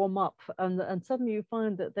to warm up. And suddenly you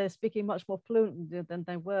find that they're speaking much more fluently than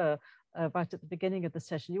they were right at the beginning of the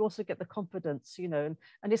session. You also get the confidence, you know,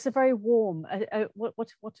 and it's a very warm,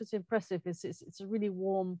 what is impressive is it's a really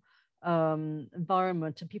warm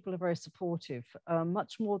environment, and people are very supportive,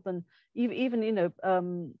 much more than even you know,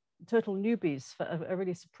 total newbies are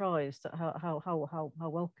really surprised at how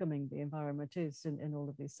welcoming the environment is in all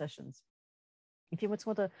of these sessions. If you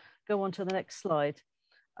want to go on to the next slide.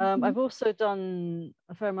 I've also done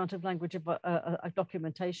a fair amount of language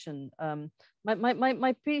documentation.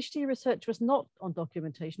 My PhD research was not on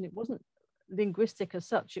documentation. It wasn't linguistic as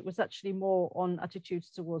such. It was actually more on attitudes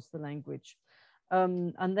towards the language.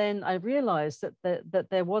 And then I realized that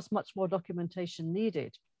there was much more documentation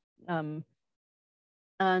needed.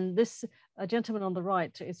 And this gentleman on the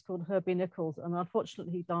right is called Herbie Nichols, and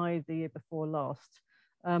unfortunately he died the year before last.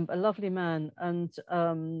 A lovely man, and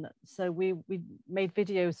so we made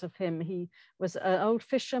videos of him. He was an old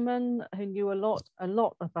fisherman who knew a lot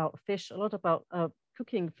about fish, a lot about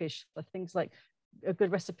cooking fish, for things like a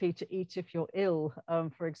good recipe to eat if you're ill,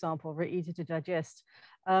 for example, very easy to digest.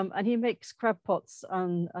 And he makes crab pots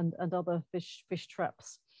and other fish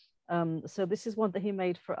traps. So this is one that he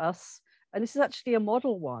made for us, and this is actually a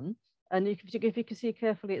model one. And if you can see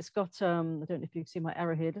carefully, it's got I don't know if you can see my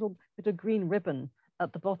arrow here, a little bit of green ribbon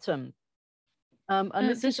at the bottom. And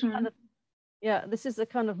this is kind of, yeah, this is a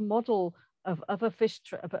kind of model of a fish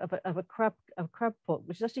of a crab pot,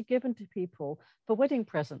 which is actually given to people for wedding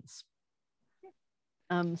presents.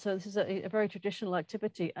 So this is a very traditional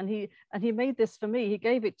activity, and he made this for me. He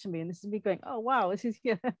gave it to me, and this is me going, oh wow, this is,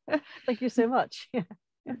 yeah, thank you so much. Yeah.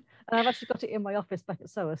 And I've actually got it in my office back at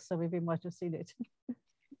SOAS, so we might have seen it.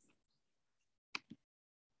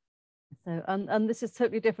 So, and this is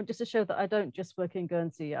totally different, just to show that I don't just work in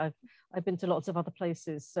Guernsey. I've been to lots of other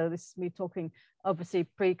places. So this is me talking, obviously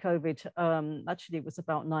pre-COVID. Actually, it was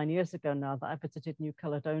about 9 years ago now that I visited New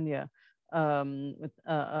Caledonia with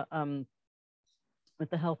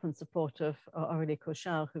the help and support of Aurélie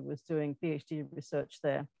Cochard, who was doing PhD research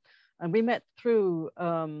there. And we met through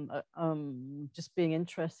just being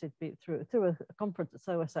interested through a conference at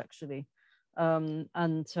SOAS, actually.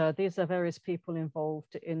 These are various people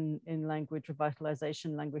involved in language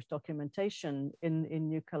revitalization, language documentation in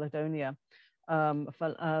New Caledonia.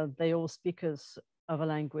 They all speakers of a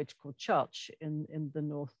language called Church in the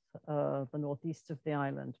northeast of the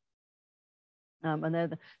island.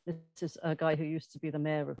 This is a guy who used to be the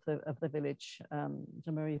mayor of the village,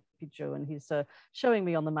 Jean-Marie Pidgeot, and he's showing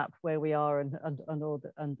me on the map where we are and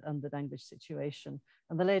the language situation.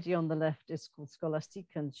 And the lady on the left is called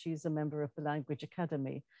Scholastique, and she's a member of the Language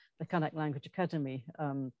Academy, the Kanak Language Academy,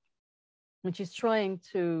 and she's trying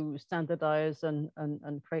to standardize and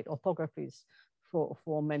create orthographies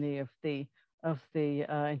for many of the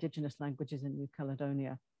indigenous languages in New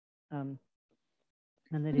Caledonia. And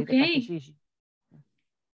then you get back to Gigi.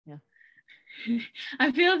 Yeah.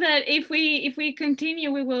 I feel that if we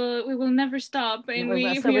continue, we will never stop, and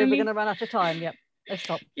we're going to run out of time. Yep, let's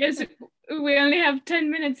stop. Yes, we only have 10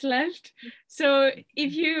 minutes left. So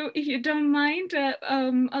if you don't mind,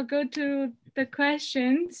 I'll go to the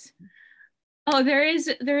questions. Oh, there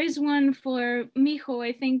is one for Miho,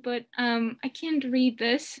 I think, but I can't read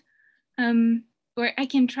this, or I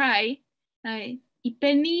can try.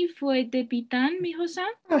 Ipeni fue depitan,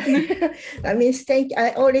 Miho-san? That means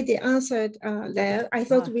I already answered there. I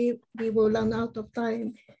thought we will run out of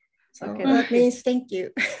time. So okay, that means thank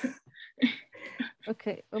you.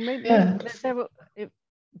 Okay, well maybe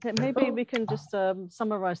maybe we can just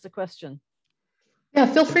summarize the question. Yeah,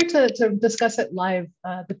 feel free to discuss it live.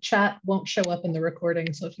 The chat won't show up in the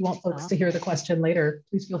recording, so if you want folks to hear the question later,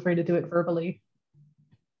 please feel free to do it verbally.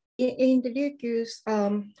 In the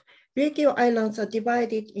Ryukyu Islands are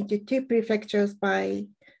divided into 2 prefectures by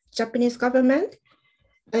Japanese government.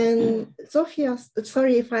 And Sophia,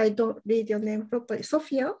 sorry if I don't read your name properly,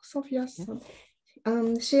 Sophia,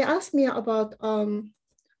 she asked me about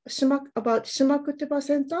Shimakutuba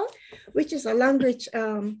Center, which is a language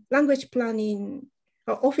planning,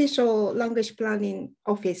 official language planning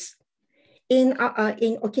office in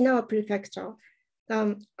Okinawa Prefecture.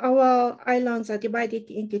 Our islands are divided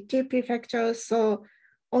into 2 prefectures, so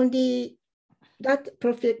only that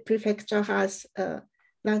prefecture has a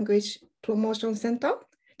language promotion center.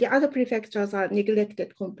 The other prefectures are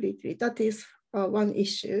neglected completely. That is one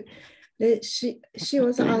issue. She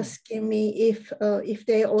was asking me if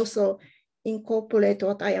they also incorporate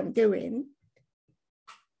what I am doing.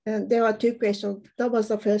 And there were 2 questions. That was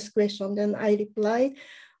the first question. Then I replied,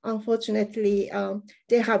 unfortunately,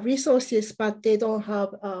 they have resources, but they don't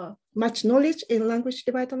have much knowledge in language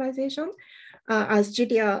revitalization. As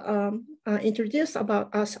Julia introduced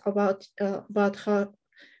about her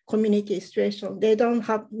community situation, they don't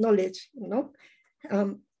have knowledge, you know.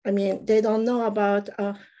 I mean, they don't know about,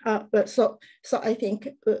 but so I think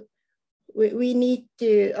we need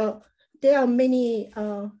to, there are many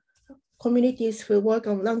communities who work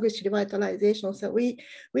on language revitalization, so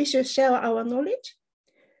we should share our knowledge.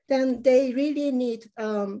 Then they really need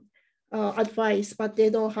advice, but they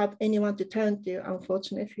don't have anyone to turn to,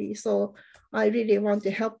 unfortunately. So I really want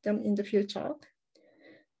to help them in the future.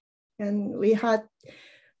 And we had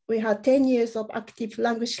 10 years of active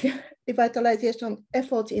language revitalization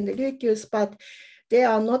efforts in the Ryukyus, but they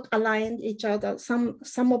are not aligned each other.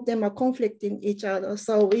 Some of them are conflicting each other.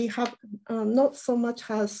 So we have not so much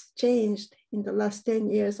has changed in the last 10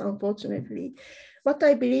 years, unfortunately. what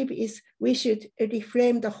I believe is we should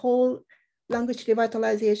reframe the whole language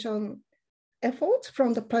revitalization effort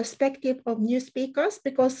from the perspective of new speakers,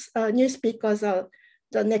 because new speakers are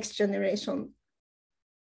the next generation.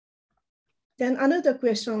 Then another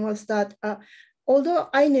question was that although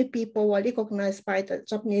Ainu people were recognized by the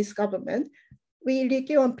Japanese government, we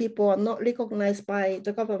Ryukyuan people are not recognized by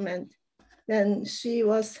the government. Then she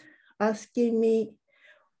was asking me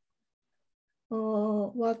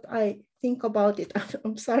what I think about it.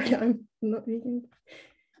 I'm sorry, I'm not reading.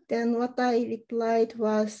 Then what I replied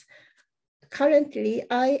was, currently,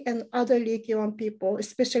 I and other Ryukyuan people,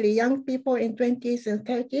 especially young people in 20s and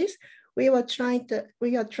 30s, we are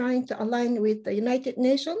trying to align with the United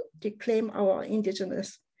Nations to claim our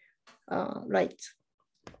indigenous rights.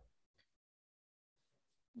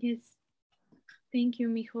 Yes, thank you,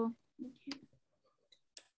 Miho.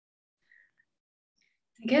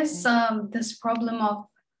 I guess this problem of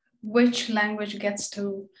which language gets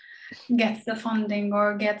the funding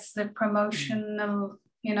or gets the promotional,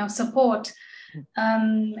 support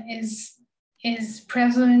is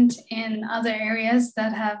prevalent in other areas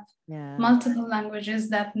that have multiple languages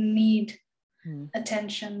that need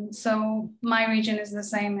attention. So my region is the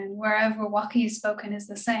same, and wherever Wakhi is spoken is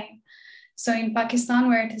the same. So in Pakistan,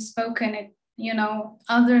 where it is spoken,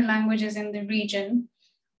 other languages in the region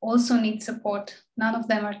also need support. None of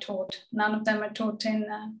them are taught. None of them are taught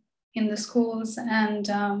in the schools. And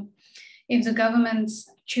if the government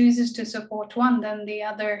chooses to support one, then the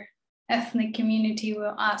other ethnic community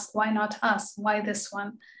will ask, why not us? Why this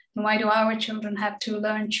one? And why do our children have to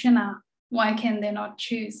learn China? Why can they not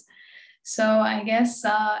choose? So I guess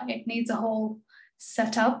it needs a whole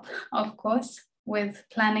setup, of course, with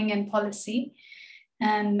planning and policy,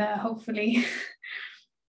 and hopefully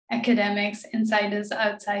academics, insiders,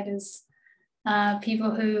 outsiders,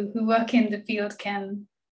 people who work in the field can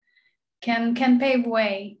pave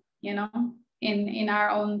way, in our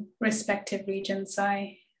own respective regions. So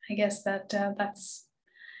I guess that's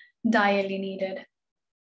direly needed.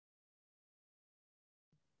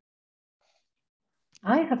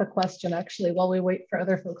 I have a question actually while we wait for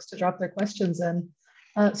other folks to drop their questions in.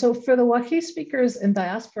 So for the Wakhi speakers in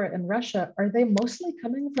diaspora in Russia, are they mostly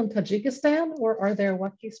coming from Tajikistan, or are there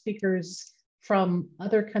Wakhi speakers from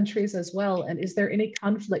other countries as well? And is there any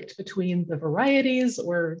conflict between the varieties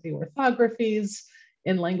or the orthographies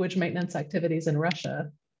in language maintenance activities in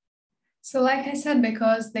Russia? So like I said,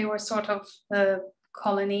 because they were sort of a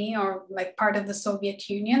colony or like part of the Soviet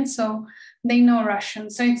Union, so they know Russian.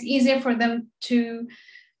 So it's easier for them to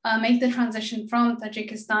make the transition from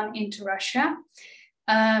Tajikistan into Russia.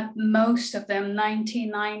 Most of them,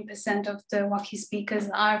 99% of the Wakhi speakers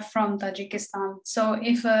are from Tajikistan. So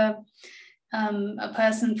if a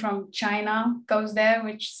person from China goes there,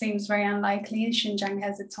 which seems very unlikely, Xinjiang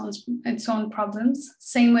has its own problems.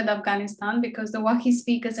 Same with Afghanistan, because the Wakhi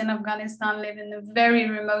speakers in Afghanistan live in a very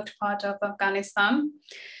remote part of Afghanistan.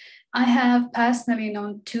 I have personally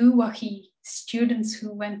known 2 Wakhi students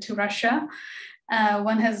who went to Russia.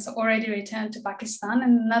 One has already returned to Pakistan,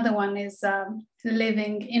 and another one is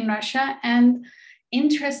living in Russia. And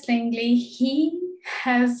interestingly, he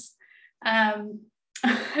has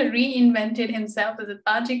reinvented himself as a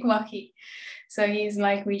Tajik Wakhi. So he's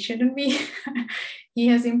like, we shouldn't be. He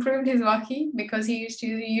has improved his Wakhi because he used to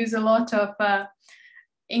use a lot of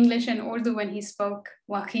English and Urdu when he spoke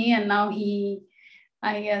Wakhi, and now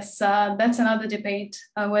I guess that's another debate,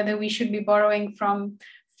 whether we should be borrowing from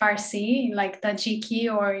Farsi, like Tajiki,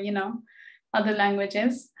 or, other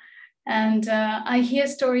languages. And I hear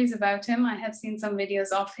stories about him. I have seen some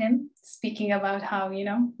videos of him speaking about how,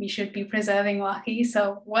 we should be preserving Wakhi.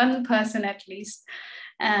 So one person at least,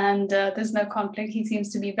 and there's no conflict. He seems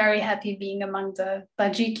to be very happy being among the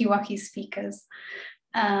Tajiki Wakhi speakers.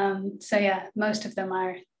 So yeah, most of them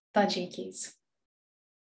are Tajikis.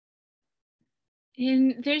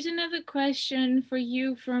 And there's another question for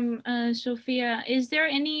you from Sophia. Is there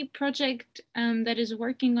any project that is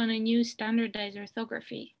working on a new standardized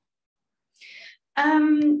orthography?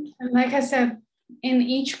 Like I said, in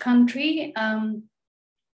each country,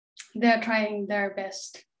 they're trying their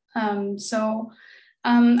best. I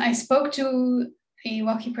spoke to a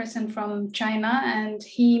Wakhi person from China, and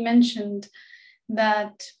he mentioned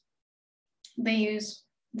that they use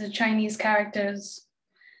the Chinese characters.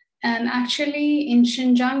 And actually in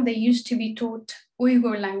Xinjiang, they used to be taught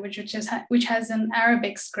Uyghur language, which has an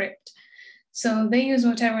Arabic script. So they use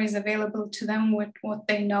whatever is available to them with what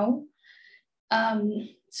they know.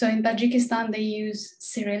 So in Tajikistan, they use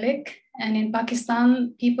Cyrillic. And in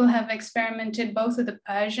Pakistan, people have experimented both with the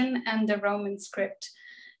Persian and the Roman script.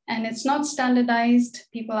 And it's not standardized.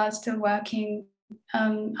 People are still working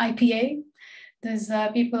IPA. There's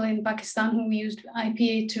people in Pakistan who used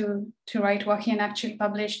IPA to write Wakhi and actually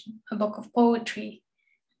published a book of poetry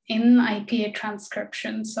in IPA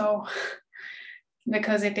transcription. So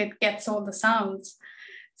because it gets all the sounds.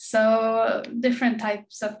 So different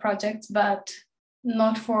types of projects, but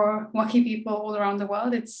not for Wakhi people all around the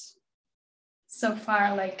world. It's so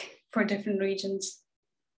far like for different regions.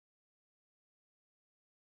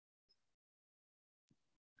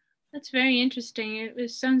 That's very interesting.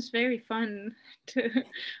 It sounds very fun to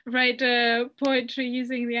write poetry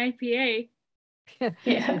using the IPA.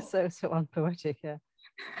 Yeah. So unpoetic, yeah.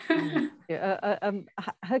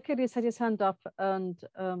 Hercules had his hand up, and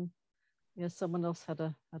yes, someone else had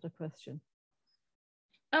a question.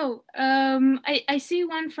 Oh, I see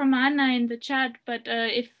one from Anna in the chat, but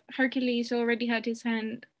if Hercules already had his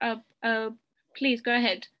hand up, please go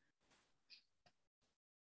ahead.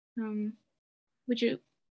 Would you?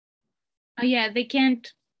 Oh yeah, they can't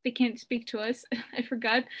speak to us. I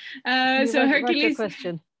forgot. So Hercules. Write a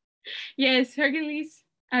question. Yes, Hercules.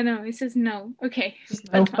 Oh no, it says no. Okay.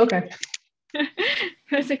 No. Okay.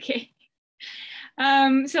 That's okay.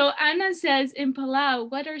 So Anna says, in Palau,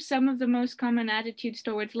 what are some of the most common attitudes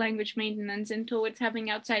towards language maintenance and towards having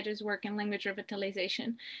outsiders work in language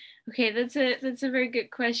revitalization? Okay, that's a very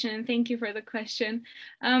good question. Thank you for the question.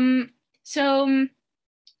 So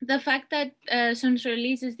the fact that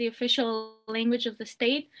Sonsorolese is the official language of the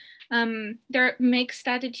state, there are mixed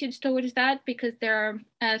attitudes towards that because there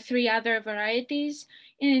are 3 other varieties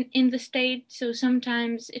in the state. So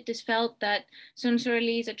sometimes it is felt that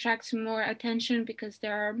Sonsorolese attracts more attention because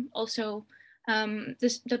there are also,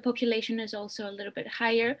 the population is also a little bit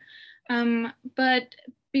higher. But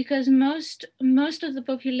because most of the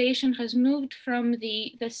population has moved from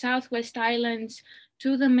the Southwest Islands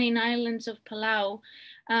to the main islands of Palau,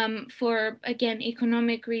 for, again,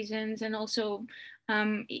 economic reasons and also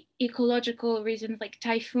ecological reasons like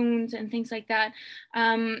typhoons and things like that.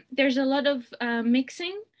 There's a lot of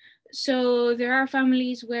mixing. So there are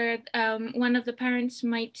families where one of the parents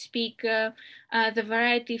might speak the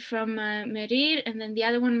variety from Merir, and then the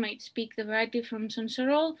other one might speak the variety from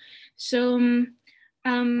Sonsorol. So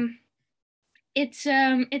it's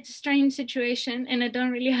a strange situation, and I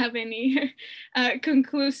don't really have any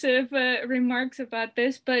conclusive remarks about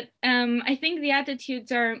this, but I think the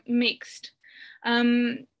attitudes are mixed.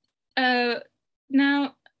 Now,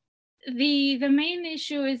 the main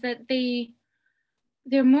issue is that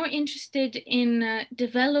they're more interested in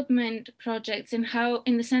development projects and how,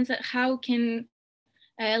 in the sense that how can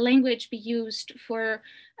language be used for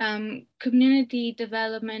community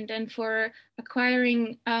development and for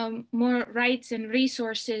acquiring more rights and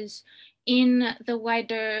resources in the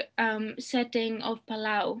wider setting of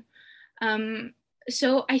Palau.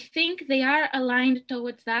 So I think they are aligned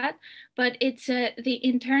towards that, but it's the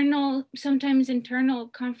sometimes internal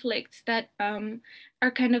conflicts that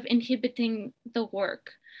are kind of inhibiting the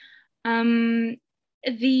work.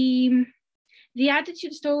 The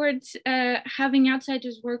attitudes towards having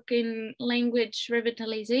outsiders work in language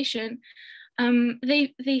revitalization,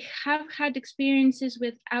 they have had experiences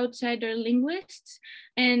with outsider linguists,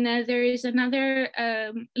 and there is another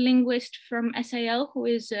linguist from SIL who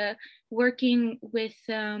is working with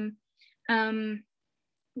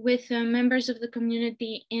members of the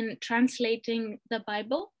community in translating the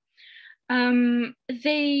Bible.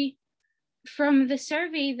 From the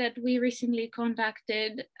survey that we recently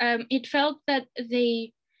conducted, it felt that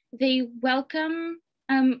they welcome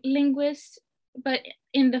linguists, but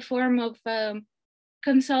in the form of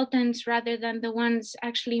consultants rather than the ones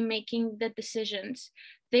actually making the decisions.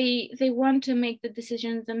 They want to make the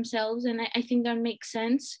decisions themselves, and I think that makes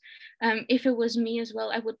sense. If it was me as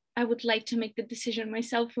well, I would like to make the decision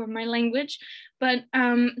myself for my language. But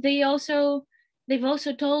they've also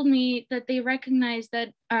told me that they recognize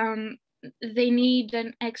that they need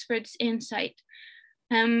an expert's insight.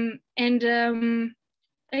 I mean,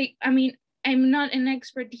 I'm not an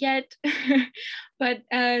expert yet, but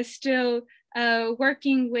still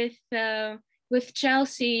working with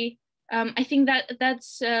Chelsea, I think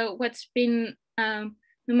that's what's been the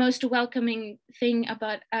most welcoming thing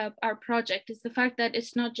about our project, is the fact that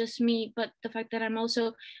it's not just me, but the fact that I'm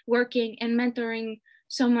also working and mentoring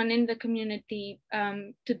someone in the community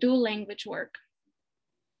to do language work.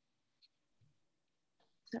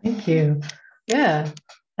 Thank you. Yeah,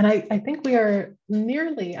 and I think we are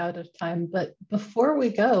nearly out of time, but before we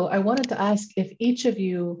go, I wanted to ask if each of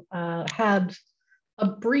you had a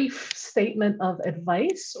brief statement of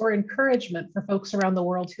advice or encouragement for folks around the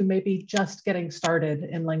world who may be just getting started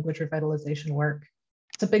in language revitalization work.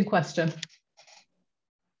 It's a big question.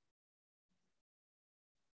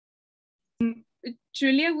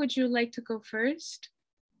 Julia, would you like to go first?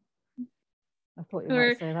 I thought you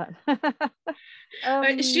might say that.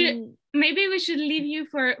 Maybe we should leave you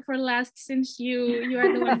for last, since you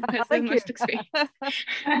are the one who has the most experience.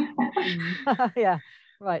 Yeah,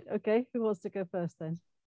 right. Okay, who wants to go first then?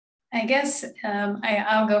 I guess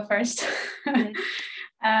I'll go first.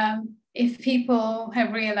 If people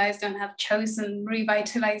have realized and have chosen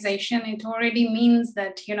revitalization, it already means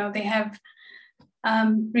that, you know, they have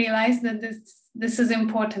realized that this is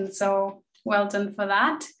important. So well done for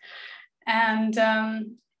that. And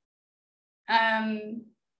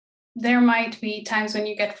there might be times when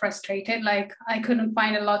you get frustrated, like I couldn't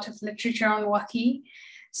find a lot of literature on Wakhi,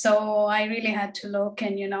 so I really had to look,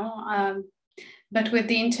 and you know, but with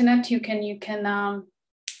the internet you can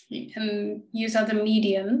use other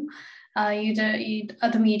mediums.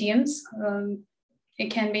 It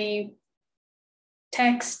can be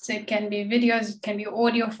text, it can be videos, it can be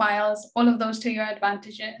audio files, all of those to your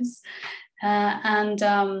advantages, and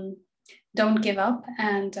don't give up,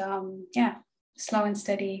 and yeah, slow and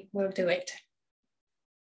steady will do it.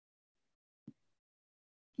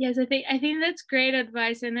 Yes, I think that's great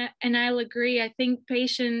advice, and I'll agree. I think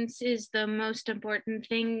patience is the most important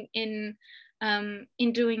thing in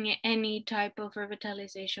doing any type of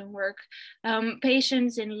revitalization work.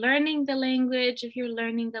 Patience in learning the language, if you're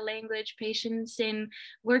learning the language, patience in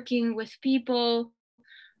working with people.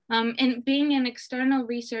 And being an external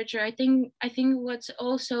researcher, I think what's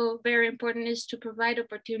also very important is to provide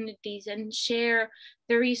opportunities and share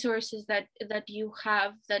the resources that you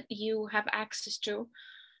have access to,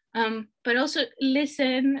 but also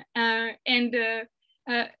listen, and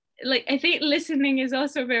like, I think listening is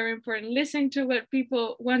also very important. Listen to what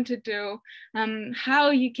people want to do, how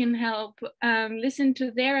you can help, listen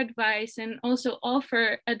to their advice, and also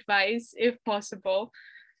offer advice if possible.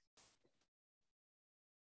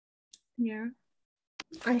 Yeah,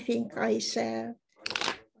 I think I share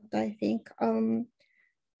what I think.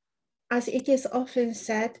 As it is often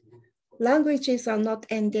said, languages are not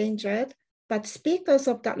endangered, but speakers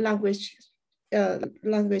of that language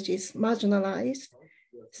is marginalized.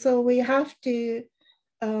 So we have to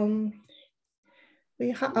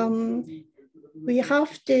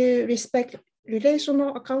respect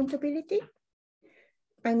relational accountability.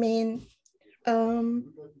 I mean,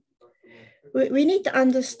 we need to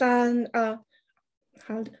understand let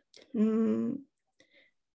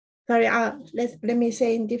me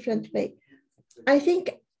say in different way. I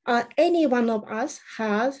think any one of us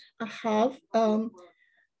have a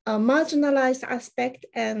marginalized aspect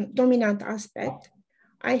and dominant aspect.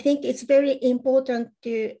 I think it's very important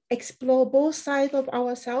to explore both sides of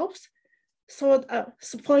ourselves. So,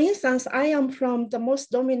 for instance, I am from the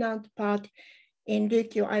most dominant part in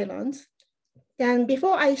Ryukyu Islands. And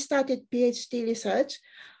before I started PhD research,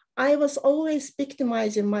 I was always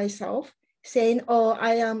victimizing myself, saying, oh,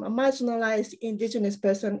 I am a marginalized indigenous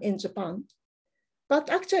person in Japan. But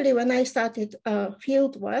actually, when I started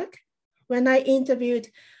field work, when I interviewed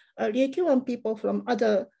Ryukyuan people from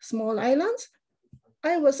other small islands,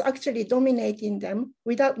 I was actually dominating them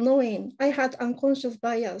without knowing. I had unconscious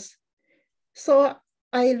bias. So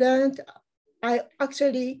I learned I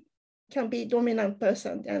actually can be dominant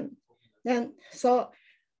person. And so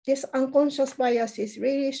this unconscious bias is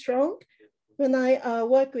really strong. When I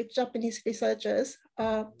work with Japanese researchers,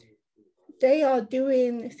 they are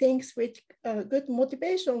doing things with good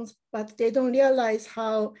motivations, but they don't realize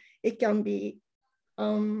how it can be,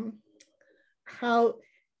 how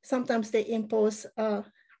sometimes they impose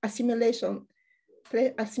assimilative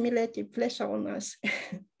pressure on us,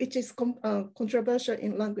 which is controversial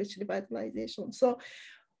in language revitalization. So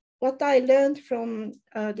what I learned from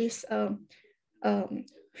this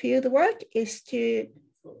field work is to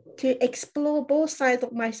explore both sides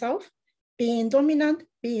of myself, being dominant,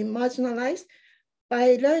 being marginalized.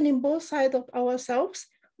 By learning both sides of ourselves,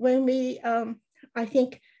 when we, I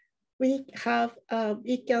think we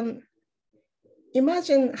can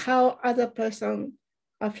imagine how other person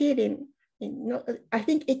are feeling. I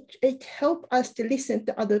think it helps us to listen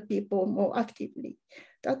to other people more actively.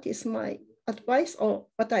 That is my advice or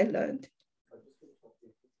what I learned.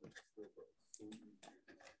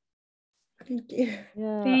 Thank you.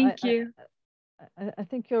 Yeah, thank you. I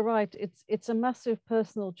think you're right. It's a massive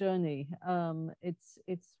personal journey. It's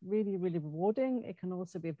really, really rewarding. It can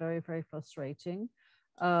also be very, very frustrating.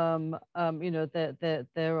 You know,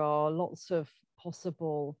 there are lots of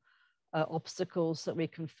possible obstacles that we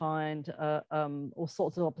can find, all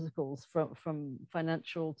sorts of obstacles from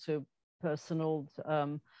financial to personal,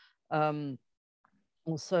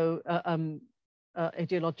 also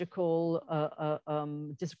ideological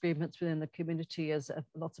disagreements within the community, as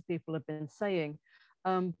lots of people have been saying.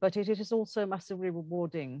 But it is also massively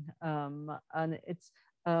rewarding. And it's,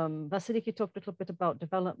 Vasiliki talked a little bit about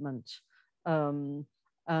development, and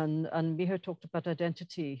Miho talked about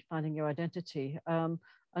identity, finding your identity.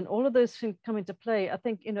 And all of those things come into play. I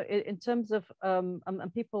think, you know, in terms of,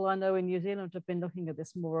 and people I know in New Zealand have been looking at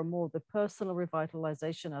this more and more, the personal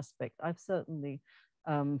revitalization aspect. I've certainly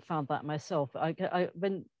found that myself.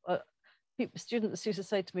 When students used to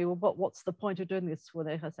say to me, well, what's the point of doing this? Well,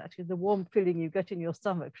 it has actually the warm feeling you get in your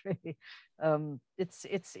stomach, really.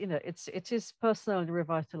 It is personally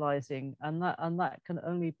revitalizing, and that can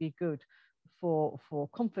only be good for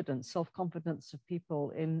confidence, self-confidence of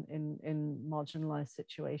people in marginalized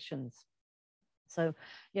situations. So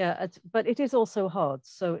yeah, but it is also hard.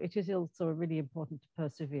 So it is also really important to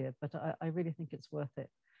persevere, but I really think it's worth it.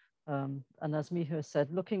 And as Miho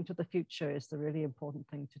said, looking to the future is the really important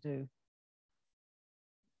thing to do.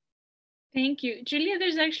 Thank you. Julia,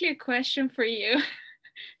 there's actually a question for you.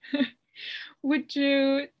 Would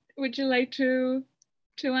you like to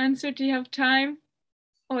answer? Do you have time?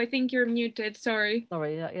 Oh, I think you're muted, sorry.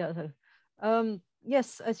 Sorry, yeah.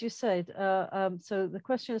 Yes, as you said, so the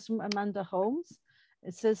question is from Amanda Holmes.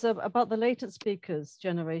 It says about the latent speakers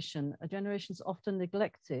generation. A generation is often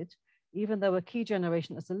neglected, even though a key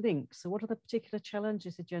generation is a link. So what are the particular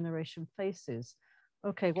challenges a generation faces?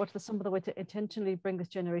 Okay, what are some of the ways to intentionally bring this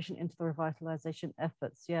generation into the revitalization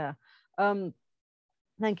efforts? Yeah,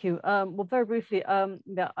 thank you. Well, very briefly,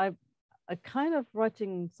 yeah, I'm kind of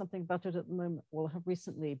writing something about it at the moment, well, I have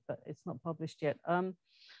recently, but it's not published yet.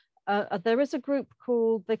 There is a group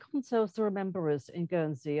called, they call themselves the Rememberers in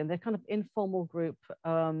Guernsey, and they're kind of informal group.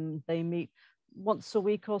 They meet once a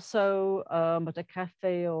week or so at a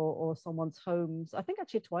cafe or someone's homes, I think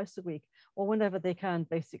actually twice a week or whenever they can,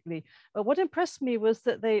 basically. But what impressed me was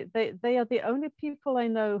that they are the only people I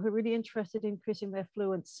know who are really interested in increasing their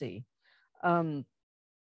fluency.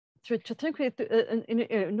 To think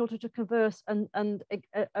in order to converse and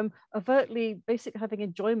overtly basically having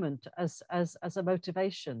enjoyment as a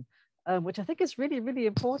motivation, which I think is really, really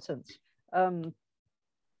important.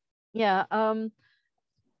 Yeah,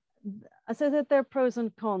 I said that there are pros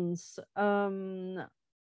and cons. I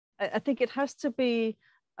think it has to be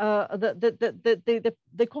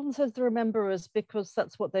they call themselves the Rememberers because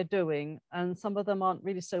that's what they're doing, and some of them aren't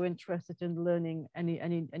really so interested in learning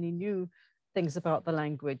any new things about the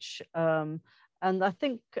language. And I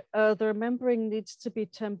think the remembering needs to be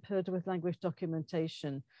tempered with language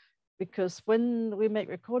documentation, because when we make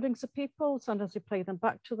recordings of people, sometimes we play them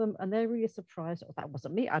back to them and they're really surprised, oh, that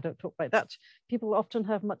wasn't me, I don't talk like that. People often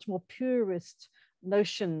have much more purist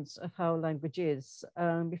notions of how language is.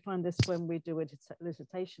 We find this when we do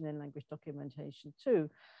elicitation in language documentation too.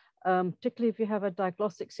 Particularly if you have a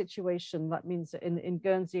diglossic situation, that means that in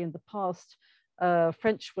Guernsey in the past,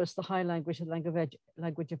 French was the high language, the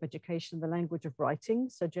language of education, the language of writing.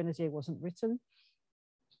 So Guernesiais wasn't written.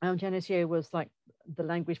 Guernesiais was like the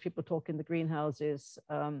language people talk in the greenhouses,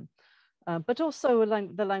 but also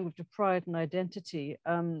the language of pride and identity.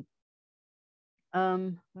 Where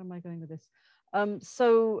am I going with this?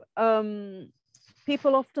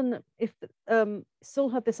 People often still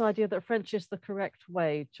have this idea that French is the correct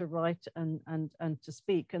way to write and to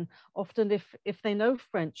speak. And often if they know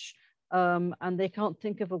French, and they can't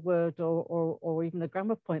think of a word or even a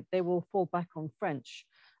grammar point, they will fall back on French.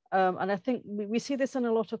 And I think we see this in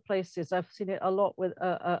a lot of places. I've seen it a lot with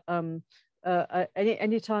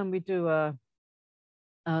anytime we do a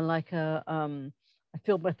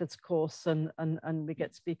field methods course and we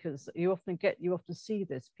get speakers, you often see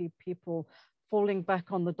this, people falling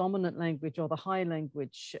back on the dominant language or the high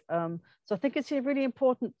language. So I think it's really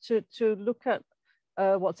important to look at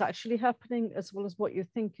what's actually happening as well as what you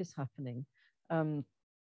think is happening.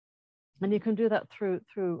 And you can do that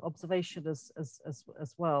through observation as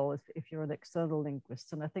well if you're an external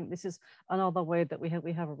linguist. And I think this is another way that we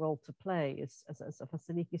have a role to play, is, as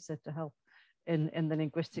Vasiliki said, to help in the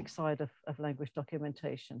linguistic side of language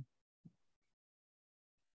documentation.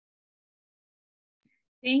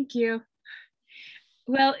 Thank you.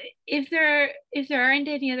 Well, if there aren't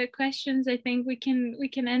any other questions, I think we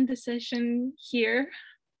can end the session here.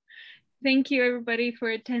 Thank you everybody for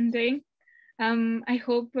attending. I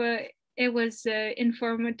hope it was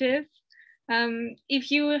informative.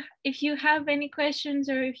 If you have any questions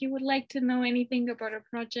or if you would like to know anything about our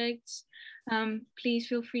projects, please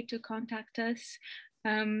feel free to contact us.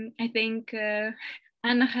 I think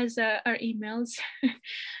Anna has our emails.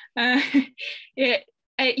 Yeah,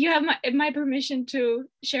 you have my permission to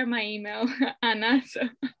share my email, Anna. So.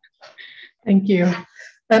 Thank you.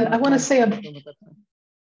 And I want to say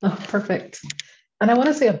perfect. And I want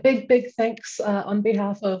to say a big, big thanks on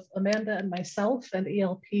behalf of Amanda and myself and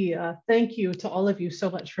ELP. Thank you to all of you so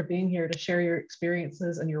much for being here to share your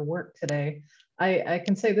experiences and your work today. I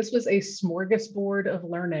can say this was a smorgasbord of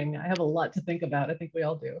learning. I have a lot to think about. I think we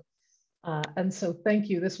all do. And so thank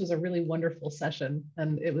you. This was a really wonderful session.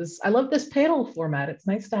 And I love this panel format. It's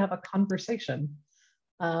nice to have a conversation.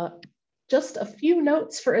 Just a few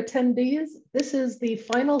notes for attendees. This is the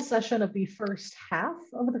final session of the first half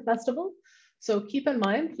of the festival. So keep in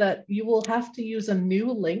mind that you will have to use a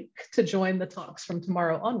new link to join the talks from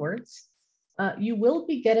tomorrow onwards. You will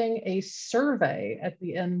be getting a survey at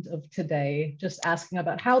the end of today, just asking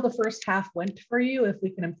about how the first half went for you, if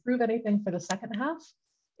we can improve anything for the second half.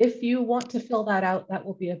 If you want to fill that out, that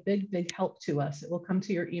will be a big, big help to us. It will come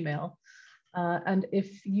to your email. And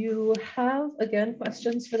if you have, again,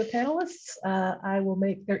 questions for the panelists, I will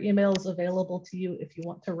make their emails available to you if you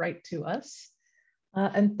want to write to us.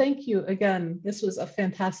 And thank you again. This was a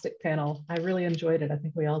fantastic panel. I really enjoyed it. I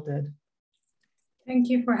think we all did. Thank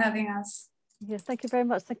you for having us. Yes, thank you very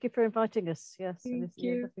much. Thank you for inviting us. Yes, Thank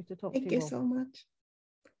you. Happy to talk Thank to you all. so much.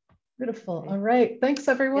 Beautiful. Okay. All right. Thanks,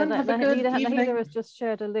 everyone. Yeah, have a good evening. Nahida has just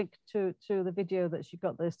shared a link to the video that she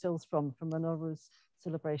got those stills from the Nowruz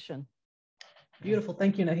celebration. Beautiful.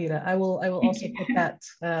 Thank you, Nahida. I will also put that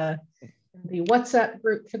in the WhatsApp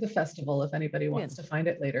group for the festival if anybody wants to find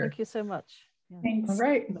it later. Thank you so much. Yeah. Thanks. All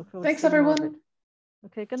right. Thanks, everyone.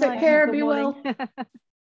 Okay, good night. Take care. Good Be morning. well.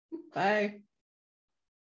 Bye.